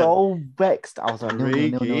was Bro. so vexed. I was like, no,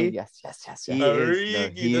 Origi. yes. He is, no,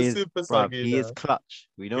 Origi, he the is, super bruv, sub, he is clutch.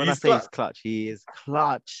 We know when I He's say he's clutch, he is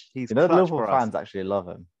clutch. He's You know, the clutch Liverpool for us. fans actually love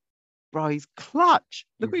him. Bro, he's clutch.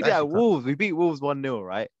 Look what He's he did at actually clutch. Wolves. We beat Wolves 1-0,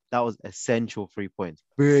 right? That was essential 3 points.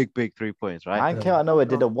 Big 3 points, right? Man came out of nowhere,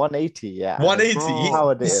 did a 180. Yeah. 180. Bro. How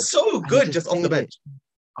it He's is. so And he good just just off the did it. bench.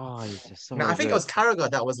 Oh, he's just so Now, I think it good. was Carragher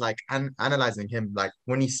that was like analyzing him, like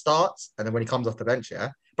when he starts and then when he comes off the bench, yeah.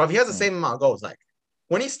 But he has the same amount of goals. Like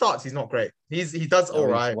when he starts, he's not great. He does No, all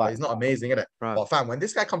he's right, but he's not amazing, innit? Bro. But fam, when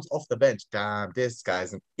this guy comes off the bench, damn, this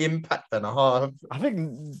guy's an impact and a half.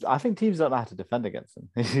 I think teams don't know how to defend against him.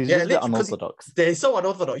 He's Yeah, just a bit literally, 'cause unorthodox. They're so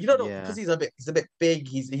unorthodox. You don't know Yeah. because he's a bit big.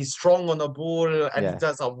 He's strong on the ball and Yeah. he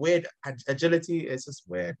does a weird agility. It's just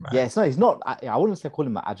weird, man. Yeah, he's not. I wouldn't say call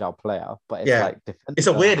him an agile player, but it's Yeah. like defense. It's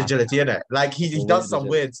a weird agility, isn't it? Like he It's a does weird some agility.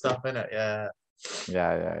 weird stuff, innit? Yeah.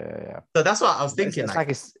 Yeah. So that's what I was It's, thinking. it's like, like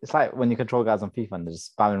it's like when you control guys on FIFA and they're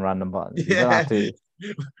just spamming random buttons. You don't have to.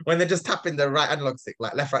 when they're just tapping the right analog stick,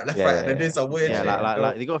 like left, right, Yeah, and they're doing some weird Yeah, shit.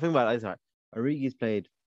 like you got to think about it. It's like Origi's played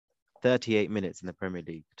 38 minutes in the Premier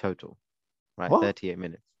League total, right? What? 38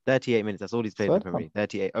 minutes. 38 minutes. That's all he's played in the Third Premier League.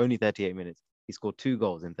 38, only 38 minutes. He scored 2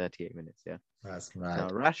 goals in 38 minutes. Yeah. That's Now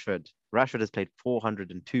mad. Rashford has played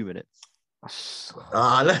 402 minutes,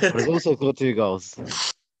 Ah, but he's also scored 2 goals.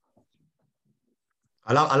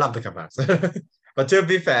 I love the comparison. But to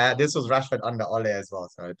be fair, this was Rashford under Ole as well,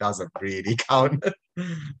 so it doesn't really count. Yeah,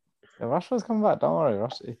 Rashford's coming back. Don't worry,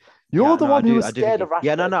 Rashford. You're Yeah, the no, one I who do- was I do scared think of Rashford.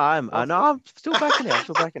 Yeah, no, I'm still backing it. I'm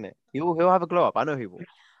still backing it. He'll have a glow up. I know he will.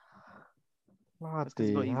 That's 'cause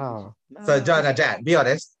it's not Bloody easy. hell. So, Nah. John, Jan, be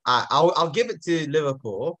honest. I'll give it to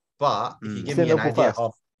Liverpool, but if you Mm. give Say me an Liverpool idea first.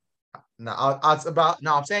 of no, it's about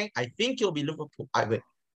no, I'm saying I think it'll be Liverpool.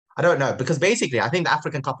 I don't know because basically I think the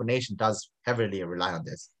African Cup of Nations does heavily rely on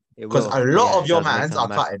this It because will. a lot Yeah, of it your does make mans some are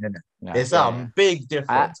massive. cutting in it. Yeah. There's Yeah, some yeah. big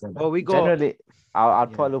difference. Well, we got. Generally, I'd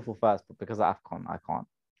Yeah. put Liverpool first, but because of AFCON, I can't.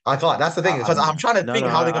 I can't. That's the thing I because don't I'm know. trying to No, think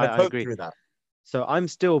no, how they're going to I cope agree. through that. So I'm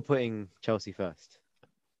still putting Chelsea first.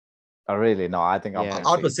 Oh, really? No, I think I'm Yeah. putting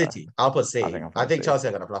I'll put City City. I'll put I City. think I'm I putting think City. Chelsea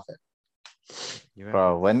are going to bluff it. You reckon?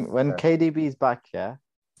 Bro, when Yeah. KDB is back, yeah,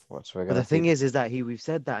 watch we're But gonna the thing see. is that we've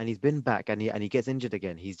said that and he's been back and he gets injured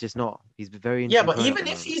again. He's just not. He's very Yeah, injury but prone at even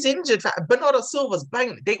the if moment. he's injured, Bernardo Silva's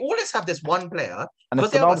bang. They always have this one player. And if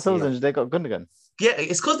Because they have Bernardo a- Silva's injured, they got Gundogan. Yeah,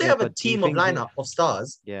 it's because they Yeah, have a but do you team of think lineup of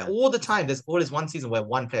stars. Yeah. All the time, there's always one season where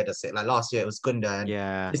one player does it. Like last year, it was Gunda, and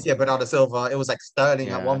Yeah. this year Bernardo Silva. It was like Sterling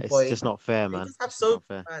at Yeah. one It's point. just not fair, They man. just have It's so not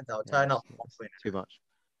fair. fans that'll Yeah, turn up it's- at one it's point. too much.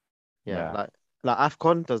 Yeah, Yeah. like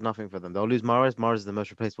AFCON does nothing for them. They'll lose Mahrez. Mahrez is the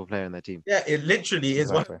most replaceable player in their team. Yeah, it literally is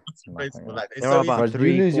one of Exactly. the most replaceable. Nothing, Like it's There so are easy. about Whereas you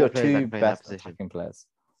 3, lose 4 your players that two can play in that best position. attacking players.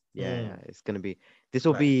 Yeah, it's gonna be. This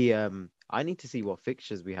will Right. be. I need to see what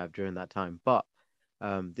fixtures we have during that time, but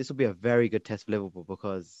this will be a very good test for Liverpool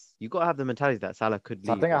because you got to have the mentality that Salah could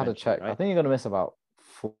So I leave. think I had to eventually, check. I right? think you're gonna miss about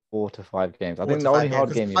 4 to 5 games. I 4 think to the 5 only hard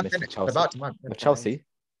games. game It's you month, missed innit? was It's Chelsea. about a month. With Chelsea,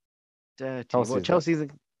 Dirty. Chelsea's What it. Chelsea's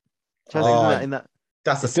in Oh, that?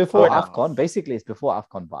 that's It's a before spoiler. AFCON. Basically, it's before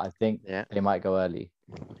AFCON, but I think Yeah. they might go early.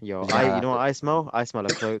 Yo, Yeah. you know what I smell? I smell a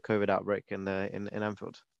COVID outbreak in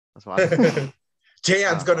Anfield. That's what I smell.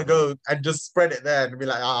 Jayan's I gonna don't go and just spread it there and be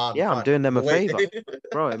like, Yeah, I'm fuck, doing them a wait. favor.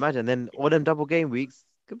 Bro, imagine then all them double game weeks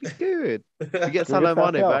could be good. You get Good Salah for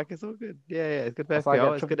and Mane FPL. back, it's all good. Yeah, it's good for That's why I FPL.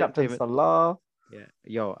 get It's triple good captain entertainment. Salah. Yeah,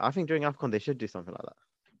 yo, I think during AFCON they should do something like that.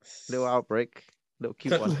 Little outbreak, little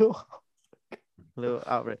cute one, little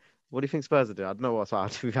outbreak. What do you think Spurs are doing? I don't know what I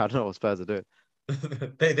don't know what Spurs are doing.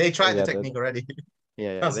 they tried Yeah, the technique already.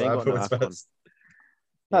 Yeah, That's they what ain't got no happened with AFCON. Spurs.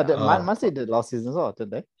 No, Yeah, Man City did last season as well,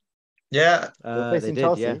 didn't they? Yeah, They were they facing did,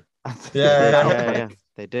 Chelsea. yeah. Yeah.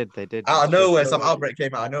 They did. Out of It's true. nowhere, some outbreak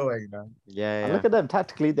came out of nowhere, you know. Yeah, And look at them.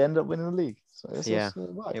 Tactically, they ended up winning the league. So it's Yeah. just,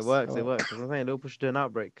 it works. It works. That's what I'm saying. Liverpool should do an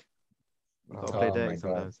outbreak. You got to play Oh my dirty God.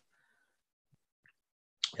 sometimes.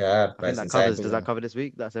 Yeah, I think that covers. Does that cover this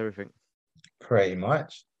week? That's everything. pretty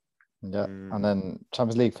much. Yeah. Mm. And then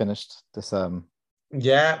Champions League finished this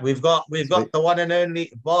Yeah, we've got week. the one and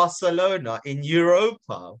only Barcelona in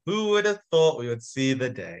Europa. Who would have thought we would see the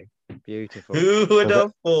day? Beautiful. Who would Was it-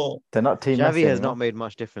 have thought? They're not Team Xavi Messi has anymore. not made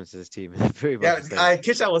much difference to his team. Pretty much Yeah, the same.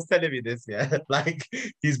 Kisha was telling me this. Yeah, like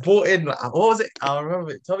he's brought in. What was it? I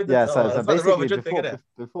remember. Tell me the. Yeah, so it's like the Real basically Madrid thing,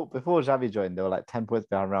 innit? before Xavi joined, they were like 10 points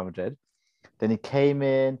behind Real Madrid. Then he came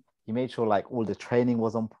in, he made sure like all the training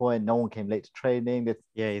was on point, no one came late to training. They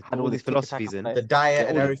Yeah, he's had put all these tiki-taka philosophies in. play. The diet Yeah, and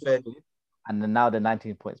all the everything. philosophies. And then now they're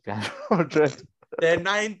 19 points behind Real Madrid. They're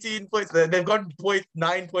 19 points. They've gone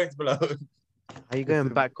 9 points below. How you going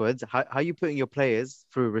backwards? How are you putting your players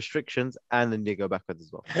through restrictions and then they go backwards as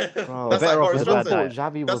well? Bro, That's like better off Boris with I that Johnson. thought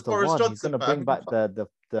diet. Xavi That's was the Boris one. He's Johnson, gonna bring fam. back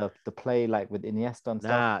the play like with Iniesta and stuff.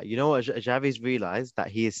 Nah, you know what? Xavi's realized that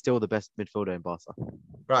he is still the best midfielder in Barca.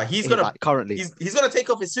 Right, he's gonna Like, currently. he's gonna take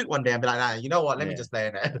off his suit one day and be like, nah, you know what? Let me Yeah. just play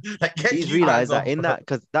in it. Like, get He's you realized hands that off, in bro. that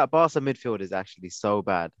because that Barca midfield is actually so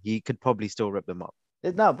bad. He could probably still rip them up.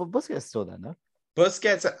 No, but Busquets is still there, no?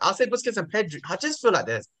 Busquets, I'll say Busquets and Pedri. I just feel like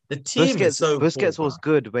the team is so Busquets poor, was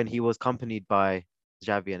bro. good when he was accompanied by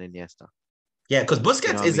Xavi and Iniesta. Yeah, because Busquets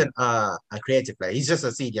You know what I isn't a creative player. He's just a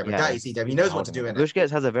CDM, a dirty it's- CDM. He knows what to do in it. Busquets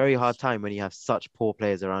has a very hard time when you have such poor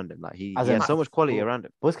players around him. Like he As has in- so much quality around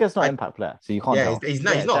him. Busquets not I- an impact player, so you can't Yeah, tell. he's Yeah,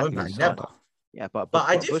 not exactly. impact, You never. can't tell. Yeah, but But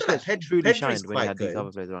I do feel like Busquets truly Pedri's shined when he quite had these good.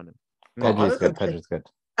 other players around him. Well, Pedri's other good. than Pedri's good.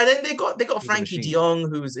 And then they got He's a Frankie machine. De Jong,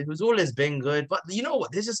 who's always been good. But you know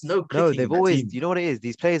what? There's just no clicking No, in they've that always. team. You know what it is?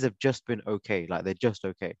 These players have just been okay. Like they're just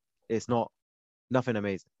okay. It's not nothing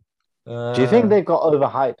amazing. Do you think they got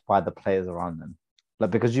overhyped by the players around them? Like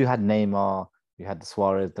because you had Neymar, you had the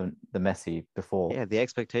Suarez, the Messi before. Yeah, the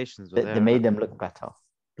expectations were They there. made them look better.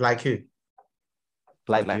 Like who?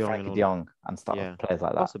 Like De Jong and Frankie all De Jong and stuff. Yeah. Players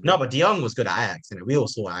like that. Possibly. No, but De Jong was good at Ajax, and we all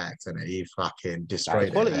saw Ajax, and he fucking destroyed The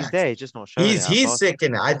it. quality's Ajax. there. He's just not showing it. He's sick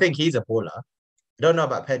in it. I think he's a baller. I don't know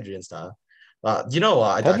about Pedri and stuff, but you know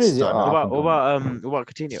what? I Pedri's just don't know. up and What about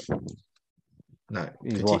Coutinho? No,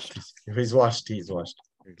 He's washed. He's washed. He's washed.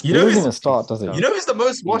 He You know, doesn't who's, even start, does he? you know who's the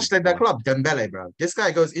most washed He's in that washed. club? Dembele, bro. This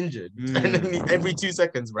guy goes injured, and then every 2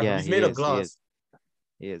 seconds, bro. Yeah, He's he made of is, glass.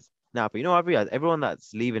 He is. Nah, but you know, I've realized everyone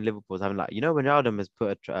that's leaving Liverpool is having like, when Ronaldo has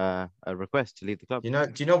put a request to leave the club. You know?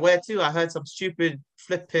 Do you know where to? I heard some stupid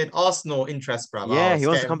flipping Arsenal interest, bro. Yeah, I was he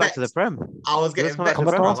wants to getting come back to the vexed. Prem. I was He getting wants to come back vexed, to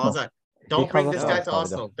the bro. Prem. I was like, Don't bring Because this of guy that, to probably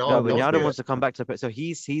Arsenal. the- No, Don't, but don't Wijnaldum do it. wants to come back to so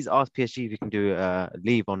he's asked PSG if he can do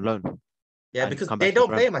leave on loan Yeah, and because come they back to the don't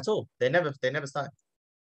Prem. play him at all. They never start.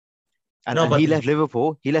 And, No, and but he left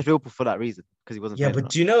Liverpool. He left Liverpool for that reason because he wasn't yeah, playing but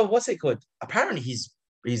enough. do you know what's it called? Apparently, his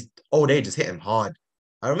old age has hit him hard.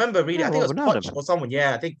 I remember reading. Yeah, I think well, it was Wijnaldum. Poch or someone.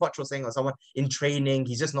 Yeah, I think Poch was saying or someone in training.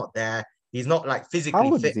 He's just not there. He's not like How physically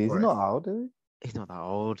old is fit he? Is for he it. not old, is he? He's not that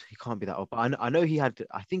old. He can't be that old. But I know he had.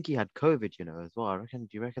 I think he had COVID. As well. I reckon. Do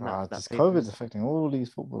you reckon that Just played through? COVID's affecting all these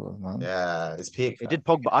footballers, man. Yeah, it's peak. It did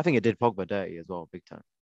Pogba. I think it did Pogba dirty as well, big time.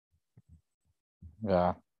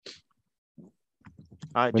 Yeah.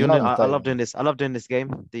 All right, Wijnaldum's I love dirty. doing this. I love doing this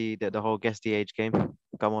game. The whole guess the age game.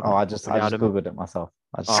 Come on. Oh, I just Wijnaldum. googled it myself.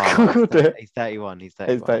 I just Oh, googled it. He's 31. He's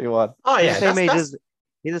He's 31. 31. Oh He's yeah, the same age that's as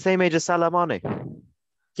he's the same age as Salah Mane.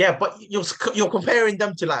 yeah, but you're comparing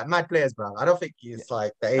them to like mad players, bro. I don't think it's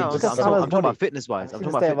like the age. No, Look is at I'm so- talking Salah's body. about fitness wise. Have I'm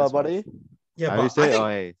you talking seen about his state fitness of wise. yeah, How but you I say? think Oh,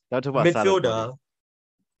 hey, don't talk about Salah's body. midfielder.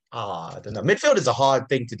 I don't know. Midfield is a hard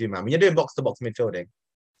thing to do, man. When you're doing box to box midfielding,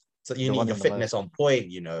 so you You're need one your of the fitness most. on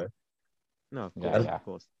point. You know. No, of Yeah, course, yeah. of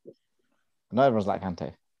course. Not everyone's like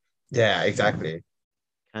Kante. Yeah, exactly.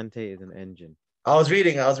 Kante is an engine. I was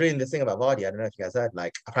reading this thing about Vardy. I don't know if you guys heard.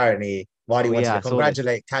 Like, apparently, Vardy Oh, wanted yeah, to I saw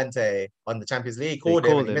congratulate Kante on the Champions League. So he Called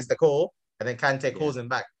him, called and he him. missed the call. And then Kante Yeah. calls him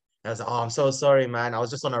back. And I was like, "Oh, I'm so sorry, man. I was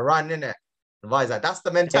just on a run, innit?" And Vardy's like, "That's the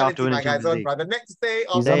Day mentality after winning my guy's Champions on, League. bro. The next day He's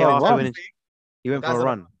after on Day a winning after run. winning, Champions League, he went for that's a on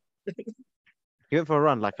run. He went for a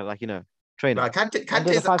run like training. Bro, Kante And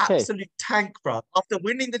did is a an 5K. absolute tank, bro. After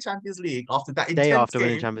winning the Champions League, after that Day intense after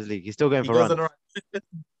winning game, Champions League, he's still going he for goes runs. on a run.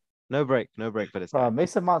 No break for this guy.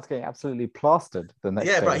 Mason Mount's getting absolutely plastered the next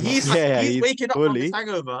Yeah, day. bro. as well. He's waking up from his fully.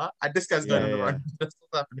 hangover, and this guy's going on a Yeah. run. That's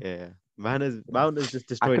what's happening. Yeah, Mount has just I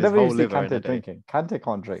destroyed could his never whole even see liver in a Kante day. drinking. Kante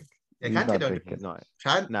can't drink. Yeah, He's Kante not don't drinking. He's not.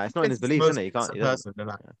 Can- No, it's not in his Kante's the beliefs, most isn't it? He can't. innocent He doesn't. person in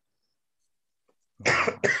that.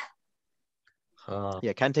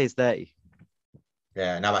 Yeah, Kante's 30.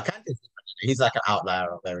 Yeah, no, but he's like an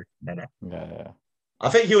outlier of everything. Yeah. I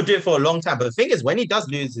think he'll do it for a long time. But the thing is, when he does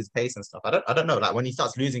lose his pace and stuff, I don't know. Like when he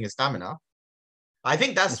starts losing his stamina, I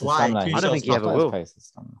think that's It's the why stamina. I don't Tuchel's think he ever Not his will. pace, it's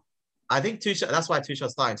stamina. I think Tuchel. That's why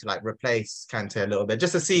Tuchel's starting to like replace Kante a little bit,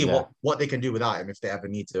 just to see Yeah. what they can do without him if they ever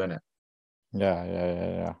need to, innit?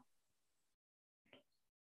 Yeah.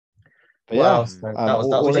 But What yeah, else? That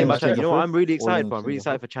was all pretty in much change it. You know of what food, I'm really all excited in for? I'm really change of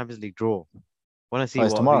excited food. for Champions League draw. Want to see Oh,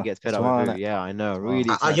 it's what tomorrow. who gets paired It's up tomorrow, with who. innit? Yeah, I know. Tomorrow. Really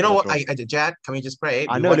excited for You know the what, draw. Jad? Can we just pray?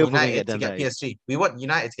 I We know want Liverpool gonna United get to them get dirty. PSG. We want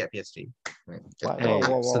United to get PSG. Get Why?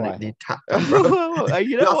 absolutely tapped up, bro.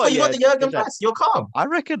 You I know thought what? you Yeah, got the Jurgen Jad, press. You're calm. I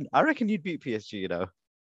reckon you'd beat PSG. Yeah,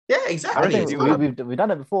 I exactly. reckon It's think you calm. would. we've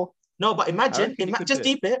done it before. No, but I imagine, reckon you could just do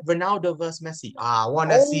it. deep it. Ronaldo versus Messi. I want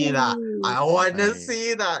to see that. I want to Hey.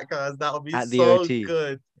 see that because that would be At the so OT.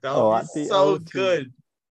 good. That Oh, would at be the so OT. good.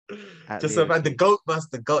 At Just the about the OT. goat versus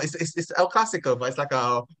the goat. It's El Clasico, but it's like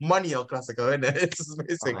a money El Clasico, isn't it? It's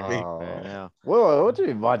basically. Fair enough. Whoa, what do you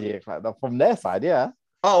mean money like that? From their side, yeah.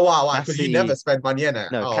 Oh wow, wow! That's Because you the- never spend money in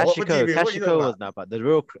it. No, Oh, what do you Kashiko. mean? What are you talking Kashiko about? was not, but the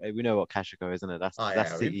real we know what Kashiko is, isn't it? That's Oh,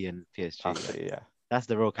 that's yeah, City and PSG. Absolutely, yeah. That's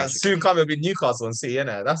the real And Kashiko. soon coming with Newcastle and City,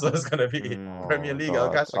 innit? That's what it's gonna be. Mm. Premier League El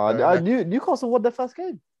God. Clasico. I innit? knew Newcastle won their first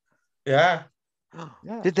game. Yeah,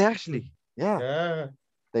 Yeah. Did they actually? Yeah. yeah.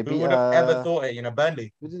 They Who beat would have ever thought it?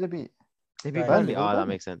 Burnley. who did they beat? They beat Burnley. Burnley. Oh, that Burnley.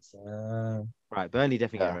 makes sense. Yeah. Right, Burnley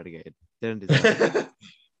definitely Yeah. get relegated. They don't deserve it.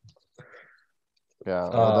 Yeah,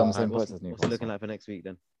 Oh, all them Right, same what's, points as what's Newcastle. it looking like for next week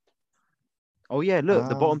then? Oh yeah, look,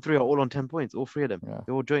 the bottom three are all on 10 points. All three of them. Yeah.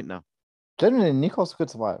 They're all joint now. Generally, Newcastle could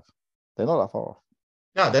survive. They're not that far off.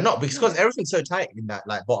 No, they're not because everything's so tight in that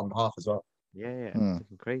like bottom half as well. Yeah, Hmm. it's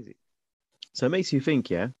looking crazy. So it makes you think,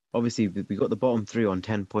 yeah. Obviously, we got the bottom three on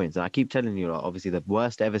 10 points. And I keep telling you, like, obviously, the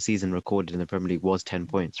worst ever season recorded in the Premier League was 10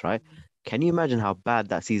 points, right? Can you imagine how bad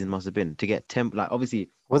that season must have been to get 10? Like, obviously,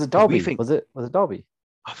 Was it Because we Derby? think- Was it Derby?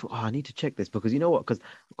 I need to check this because you know what? Because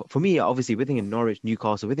for me, obviously, we're thinking Norwich,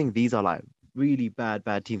 Newcastle. We think these are like really bad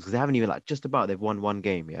teams because they haven't even like just about they've won one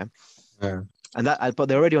game, yeah. Yeah. And that, but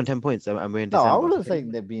they're already on 10 points, and we're in No, December. I wouldn't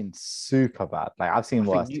think they've been super bad. Like I've seen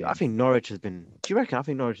worse. I teams. think Norwich has been. Do you reckon? I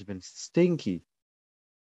think Norwich has been stinky.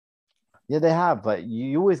 Yeah, they have, but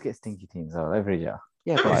you always get stinky teams though every year.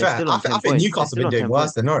 Yeah, To but be it's fair, still on 10 I think points. Newcastle It's still been on doing 10 worse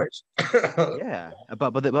points. than Norwich. Yeah,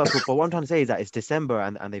 but what I'm trying to say is that it's December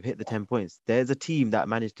and they've hit the 10 points. There's a team that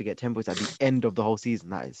managed to get 10 points at the end of the whole season.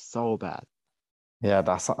 That is so bad. Yeah,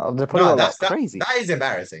 that's they've probably No, got that's crazy. That is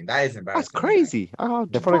embarrassing. That is embarrassing. That's crazy. Oh,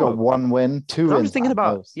 they've probably got bro. one win, two wins. I'm just thinking at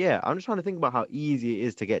about most. I'm just trying to think about how easy it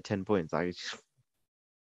is to get 10 points. Like,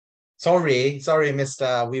 Sorry,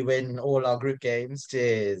 Mister. We win all our group games.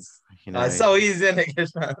 Cheers. You know, It's so easy, isn't it?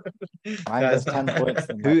 I Guys, gets 10 points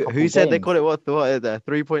in a who couple said they games. call it what is that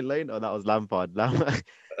 3-point lane? Oh, that was Lampard. Lampard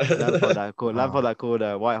that called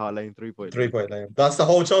White Hart Lane 3-point lane. 3-point lane. That's the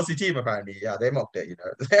whole Chelsea team, apparently. Yeah, they mocked it, you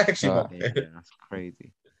know. They actually mocked Yeah, it. that's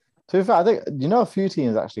crazy. To be fair, I think a few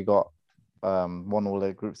teams actually got won all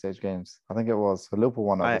their group stage games. I think it was Liverpool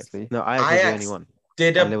won, Ajax. obviously. No, Ajax was the Ajax only one.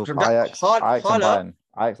 did And a Liverpool. Ajax and Bayern.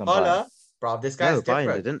 Ajax and Bayern. Holla, bro. This guy's No, Bayern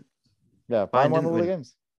different. didn't. Yeah, Bayern Bayern won didn't all the win.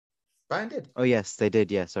 games. Bayern did. Oh yes, they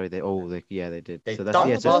did. Yeah, sorry. They did. They So that's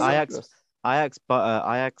dunked so Barca.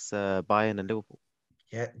 Ajax, Bayern, and Liverpool.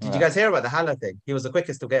 Yeah. Did you guys hear about the Haller thing? He was the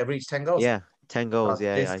quickest to reach 10 goals. Yeah, 10 goals. Bro,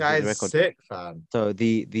 Yeah, this yeah. He's the guy's record. sick, fam. So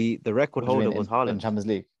the record What do you holder mean was in Haaland Champions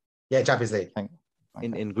League. Yeah, Champions League.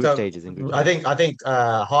 in group So, stages. In group I stages. think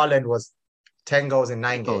Haaland was 10 goals in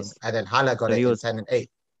 9 Goals. games, and then Haller got So it he in was- 10 and 8.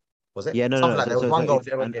 Was it? Yeah, no, Something no. like that. There was one goal.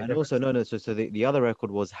 And also no. So the other record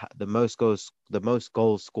was the most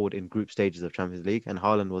goals scored in group stages of Champions League, and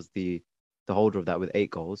Haaland was the holder of that with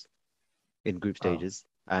 8 goals in group stages,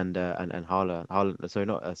 and Haaland. Sorry,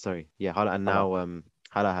 not sorry. Yeah, Haaland, and now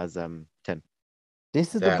Haller has 10.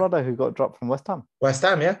 This is the brother who got dropped from West Ham. West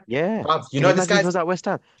Ham, yeah. Yeah, Bruv, you Can know you this imagine if guy's he was at West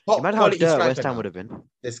Ham. top Imagine how quality dirt striker West Ham now. would have been.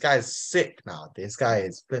 This guy's sick now. This guy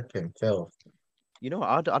is flipping filth. You know,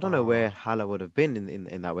 I don't know where Haller would have been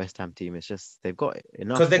in that West Ham team. It's just they've got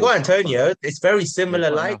enough. Because they got force up front. Antonio. It's very similar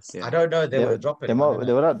got enough, likes. yeah. I don't know. They were dropping him. I don't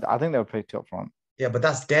know. I think they were playing up front. Yeah, but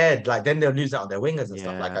that's dead. Like then they'll lose out on their wingers and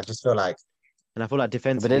stuff. Like Yeah. I just feel like And I feel like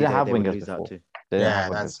defensively But they didn't have would wingers lose out before. too. They didn't yeah,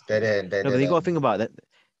 have that's wingers. they didn't. No, but you got to think about that.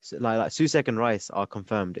 So, like Susek and Rice are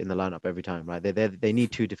confirmed in the lineup every time, right? They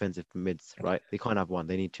need 2 defensive mids, right? They can't have one.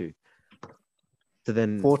 They need 2. So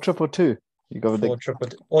then 4-2-2. You go with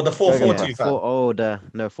 4-3-3 or the 4-4-2.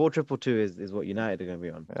 4-2-2 is what United are going to be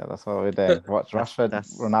on. Yeah, that's what we're doing. Watch Rashford,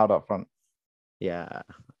 Ronaldo up front. Yeah.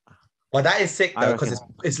 Well, that is sick I though, because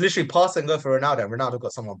reckon- it's literally pass and go for Ronaldo. And Ronaldo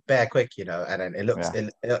got someone bare quick, you know, and then it looks,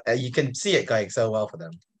 you can see it going so well for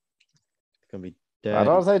them. It's going to be I dirty.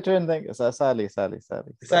 don't say do anything. It's sadly. It's early.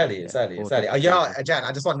 Yeah, You know, Jan,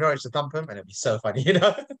 I just want Norwich to thump him, and it'd be so funny, you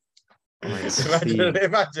know.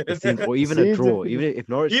 Imagine. Or even a draw. Even if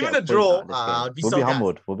Norwich Even get a draw, point out I'll of be We'll so be gassed.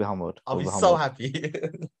 humbled. We'll be humbled. I'll be We'll so humbled.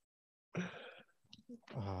 happy.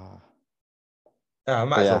 Uh, I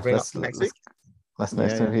might as well bring up next week. Let's Yeah,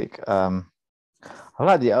 next yeah. week. I feel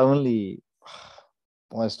like the only,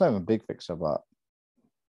 well, it's not even a big fixture, but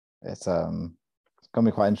it's gonna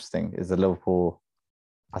be quite interesting. Is the Liverpool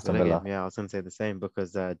Aston Villa Villa? game. Yeah, I was gonna say the same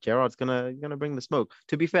because Gerard's gonna bring the smoke.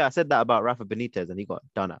 To be fair, I said that about Rafa Benitez and he got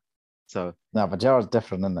done at. So No, but Gerard's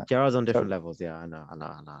different, isn't it? Gerard's on different levels. Yeah, I know.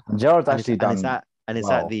 And Gerard's And actually it's, done. and it's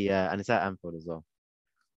well. at Anfield as well.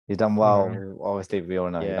 He's done well. Obviously, we all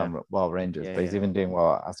know he's Yeah. done well at Rangers, Yeah, but he's yeah. even doing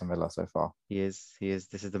well at Aston Villa so far. He is.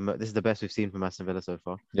 This is the best we've seen from Aston Villa so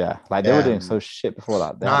far. Yeah, like they were Yeah. doing so shit before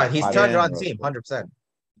that. They Nah, had he's 5 turned games around in the a team, row. 100%.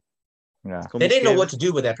 Yeah, It's gonna They be didn't know scary. what to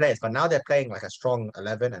do with their players, but now they're playing like a strong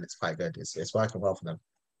 11, and it's quite good. It's working well for them.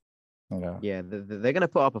 yeah. Yeah, they're gonna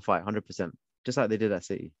put up a fight, 100%, just like they did at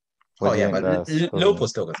City. What Oh do you yeah, think but the score- Liverpool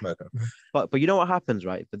still got smoke. But you know what happens,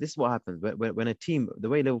 right? But this is what happens when a team, the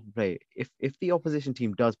way Liverpool play, if the opposition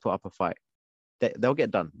team does put up a fight, they'll get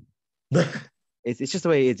done. It's just the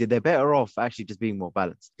way it is. They're better off actually just being more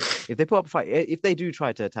balanced. If they put up a fight, if they do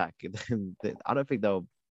try to attack, then I don't think they'll.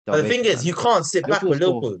 But the make thing it, is, man. you can't sit back with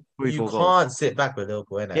Liverpool score Liverpool. 3-4 You goals. can't sit back with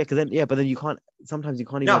Liverpool, innit? Yeah, but then you can't. Sometimes you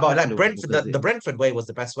can't even. No, but attack like Liverpool Brentford, because the Brentford way was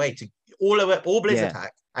the best way to all blitz Yeah.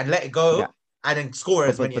 attack and let it go Yeah. and then score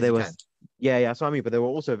as many as you can. Yeah, that's what I mean. But they were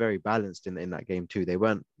also very balanced in that game too. They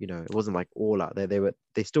weren't, it wasn't like all out there.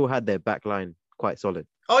 They still had their back line quite solid.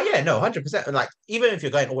 Oh yeah, no, 100%. Like even if you're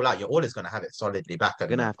going all out, you're always gonna have it solidly back. You're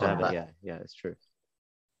gonna have to have back. it. Yeah, it's true.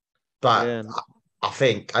 But Yeah. I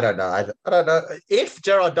think I don't know. I don't know if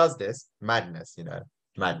Gerard does this. Madness,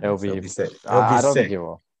 madness. It'll be sick. I don't sick. think he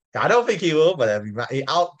will. I don't think he will, but he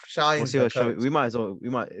outshines. We'll see the what show. coach. We might as well.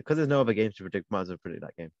 Because there's no other games to predict. Might as well predict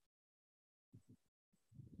that game.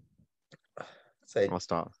 Say I'll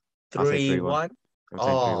start. I'll say 3-1. I'm saying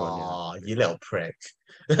 3-1. Oh, Yeah. you little prick.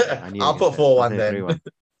 I knew I'll you put said- 4-1 I'll say then. 3-1.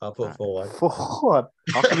 I'll put 4-1. For what?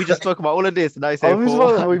 After we just spoke about all of this, and I say I was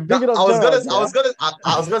 4-1. big No, up I was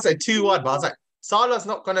Gerrard, gonna say 2-1, but I was like, Salah's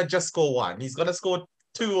not gonna just score one. He's gonna score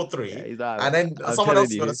 2 or 3, Yeah, he's out. and then I'm someone telling else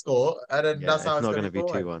is you. gonna score, and then Yeah, that's how it's not going going to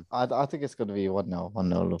to be 2-1. I think it's going to be 1-0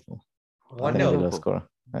 Liverpool. 1-0. We're Liverpool. scoring.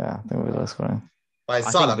 Yeah, I think we're low scoring. But it's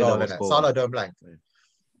I Salah think Villa goal, will isn't it? score Salah one. don't blank.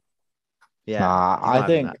 Yeah. Nah, he's not I having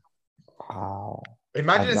think. that. Oh,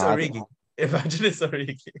 Imagine it's I think- Origi. Imagine it's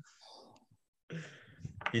Origi.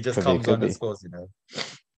 He just Could be, comes could on and be. scores,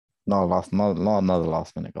 Not another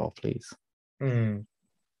last minute goal, please.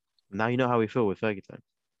 Now you know how we feel with Fergie time.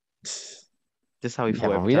 This is how we Yeah, feel.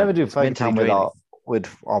 but every we never time. do It's Fergie mentally time draining.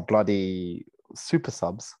 with our bloody super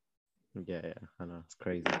subs. Yeah, I know it's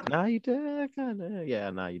crazy. No, you did kind of. Yeah,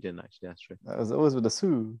 no, you didn't actually. That's true. That was always with the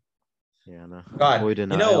Sue. Yeah, I know. God, What we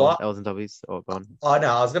doing you now? know what? L's and W's. Oh, gone. Oh no,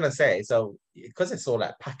 I was gonna say, so because it's all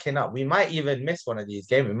like packing up, we might even miss one of these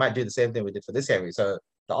games. We might do the same thing we did for this game. So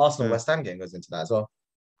the Arsenal West Ham game goes into that as well.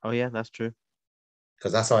 Oh yeah, that's true.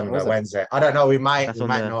 Because that's on Was it? Wednesday. I don't know. We might That's on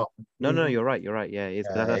the- not. No, you're right. You're right. Yeah, it's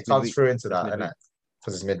that's It comes midweek. through into That's that, midweek. innit?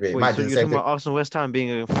 Because it's midweek. Wait, Might so do the you're same talking thing. about Arsenal West Ham being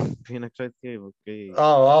a close game? Okay.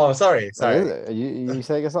 Oh, sorry. You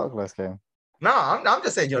say it's not a close game. No, I'm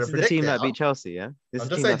just saying you're This to is the predict team it. that beat Chelsea. Yeah, this I'm is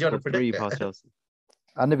the just team saying that you wanna scored 3 predict it. past Chelsea.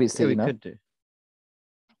 And they beat Yeah, City, we no? could do.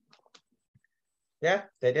 Yeah,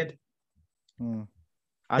 they did. Hmm.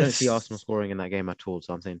 I don't see Arsenal scoring in that game at all,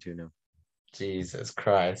 so I'm saying 2-0. Jesus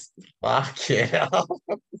Christ. Fuck yeah.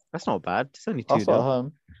 That's not bad. It's only 2-0. Arsenal at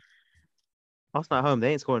home. Arsenal at home,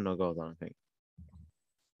 they ain't scoring no goals, I don't think.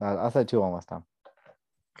 I said 2-1 West Ham.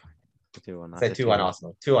 2-1. I Say said 2-1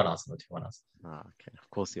 Arsenal. 2-1 Arsenal. 2-1 Arsenal. Ah, okay. Of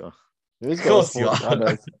course you are. Who's Of course you got are.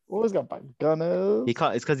 Gunners? Always got back Gunners. He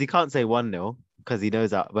can't. It's because he can't say 1-0 because he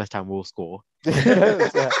knows that West Ham will score.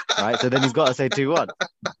 Yeah. Right. So then he's got to say 2-1.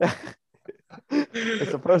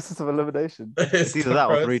 It's a process of elimination. It's either that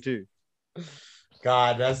or 3-2.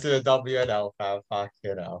 God, let's do a WNL, fam. Fuck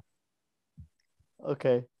you know.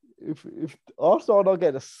 Okay. If Arsenal don't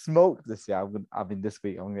get smoked this year, this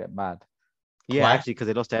week, I'm gonna get mad. Yeah, Why? actually, because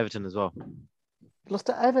they lost to Everton as well. Lost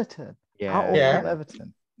to Everton. Yeah. How Yeah. awful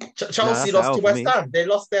Everton. Chelsea that's a lost L to for West me. Ham. They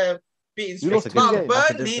lost their beating You streak. lost a good game. That's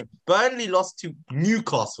a Burnley, different- Burnley lost to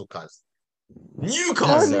Newcastle, cuz. Burnley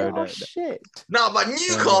Newcastle. No, are no. shit. No, but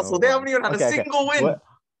Newcastle, they haven't even had Okay, a okay. single win. What-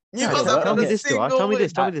 Newcastle No, haven't Tell had me a this, single Tell me win.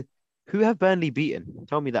 this. Tell me this. Who have Burnley beaten?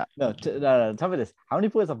 Tell me that. No, tell me this. How many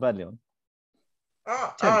points have Burnley on?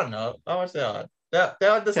 I 10. don't know. How much they are? They're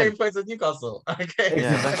at the 10. same points as Newcastle. Okay.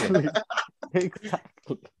 Yeah, exactly.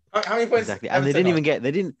 Exactly. How many points? Exactly. And they Everton didn't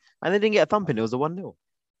are? even get a thumping. It was a 1-0.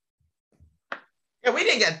 Yeah, we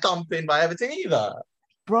didn't get dumped in by Everton either.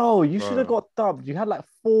 Bro, you should have Bro. got dubbed. You had like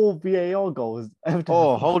 4 VAR goals. Everton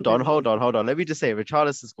Oh, had hold 4 on. Let me just say,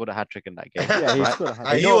 Richarlison scored a hat trick in that game. Yeah, he right? scored a And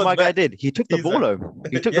hat. You he know what was my guy bet- did? He took the he's ball a- home.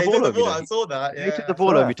 He took Yeah, the ball home. You know? I saw that. He took Yeah. the ball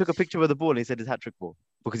home. Swear. He took a picture of the ball and he said his hat trick ball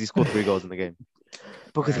because he scored 3 goals in the game.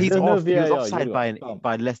 Because Yeah. he's There's no off. He was VAR, offside you by got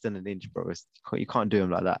by less than an inch, bro. You can't do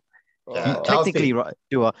him like that. Yeah, Oh, that was Technically, right,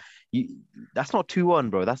 Dua, that's not 2-1,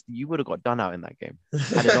 bro. You would have got done out in that game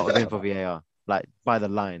had it not been for VAR, like by the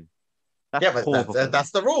line. That's Yeah, but poor performance.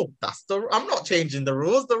 that's the rule. I'm not changing the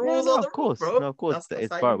rules. The Yeah, rules no, are the of course, rules, bro. no, of course. That's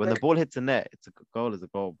It's how bro. you When the make- ball hits the net, goal is a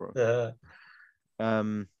goal, bro. Yeah.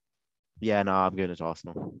 Yeah, no, I'm going to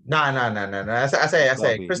Arsenal. No. I say.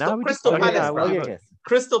 Derby. Crystal, Nah, we Crystal just- Okay, Palace, nah, bro. we'll okay, give okay.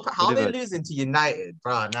 Crystal. How We'll they give it. losing to United,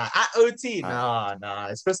 bro? Nah, at OT, Alright. nah.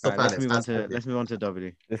 It's Crystal Alright, Palace. let's move on to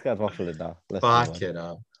W. This guy's waffling now. Let's move Fuck it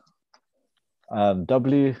up. on.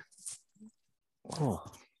 W. Oh,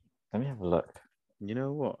 let me have a look. You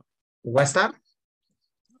know what? West Ham.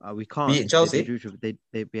 We can't. Beat Chelsea? They drew to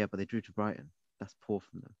but they drew to Brighton. That's poor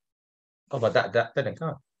from them. Oh, but that didn't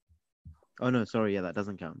count. Oh no, sorry. Yeah, that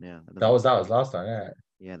doesn't count. Yeah, That was last time. Yeah,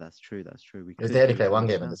 Yeah, that's true. That's true. We because could they only do it play to one West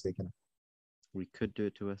game in Ham. this weekend. We could do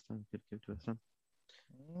it to West Ham. Could give it to West Ham.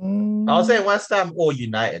 I was saying West Ham or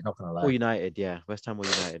United. Not gonna lie. Or United, yeah, West Ham or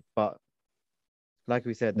United. But like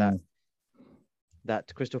we said,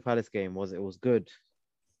 that Crystal Palace game was good.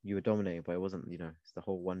 You were dominating, but it wasn't. It's the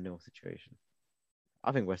whole 1-0 situation.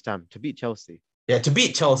 I think West Ham to beat Chelsea. Yeah, to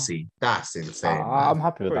beat Chelsea, that's insane. I'm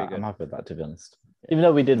happy with Pretty that. good. I'm happy with that, to be honest. Even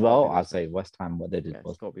though we did well, I'd say West Ham, what they did Yeah,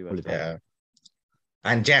 was it's got to be probably West Ham. better. Yeah.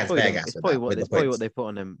 And Jans Probably Vegas. it's probably what they put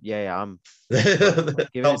on them. Yeah, I'm giving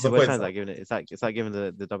it Helps to the West points Ham. It's like giving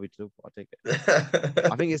the W to Liverpool. I'll take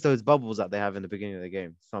it. I think it's those bubbles that they have in the beginning of the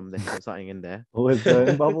game. They put something in there. Always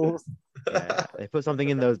blowing bubbles. Yeah, they put something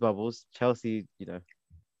in those bubbles. Chelsea, They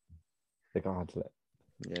can't handle it.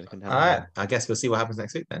 yeah, they can All have right, I guess we'll see what happens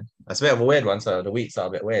next week then. That's a bit of a weird one, so the weeks are a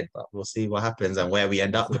bit weird, but we'll see what happens and where we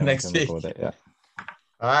end up See how we next can week. record it, yeah.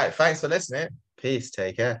 All right, thanks for listening. Peace.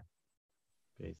 Take care.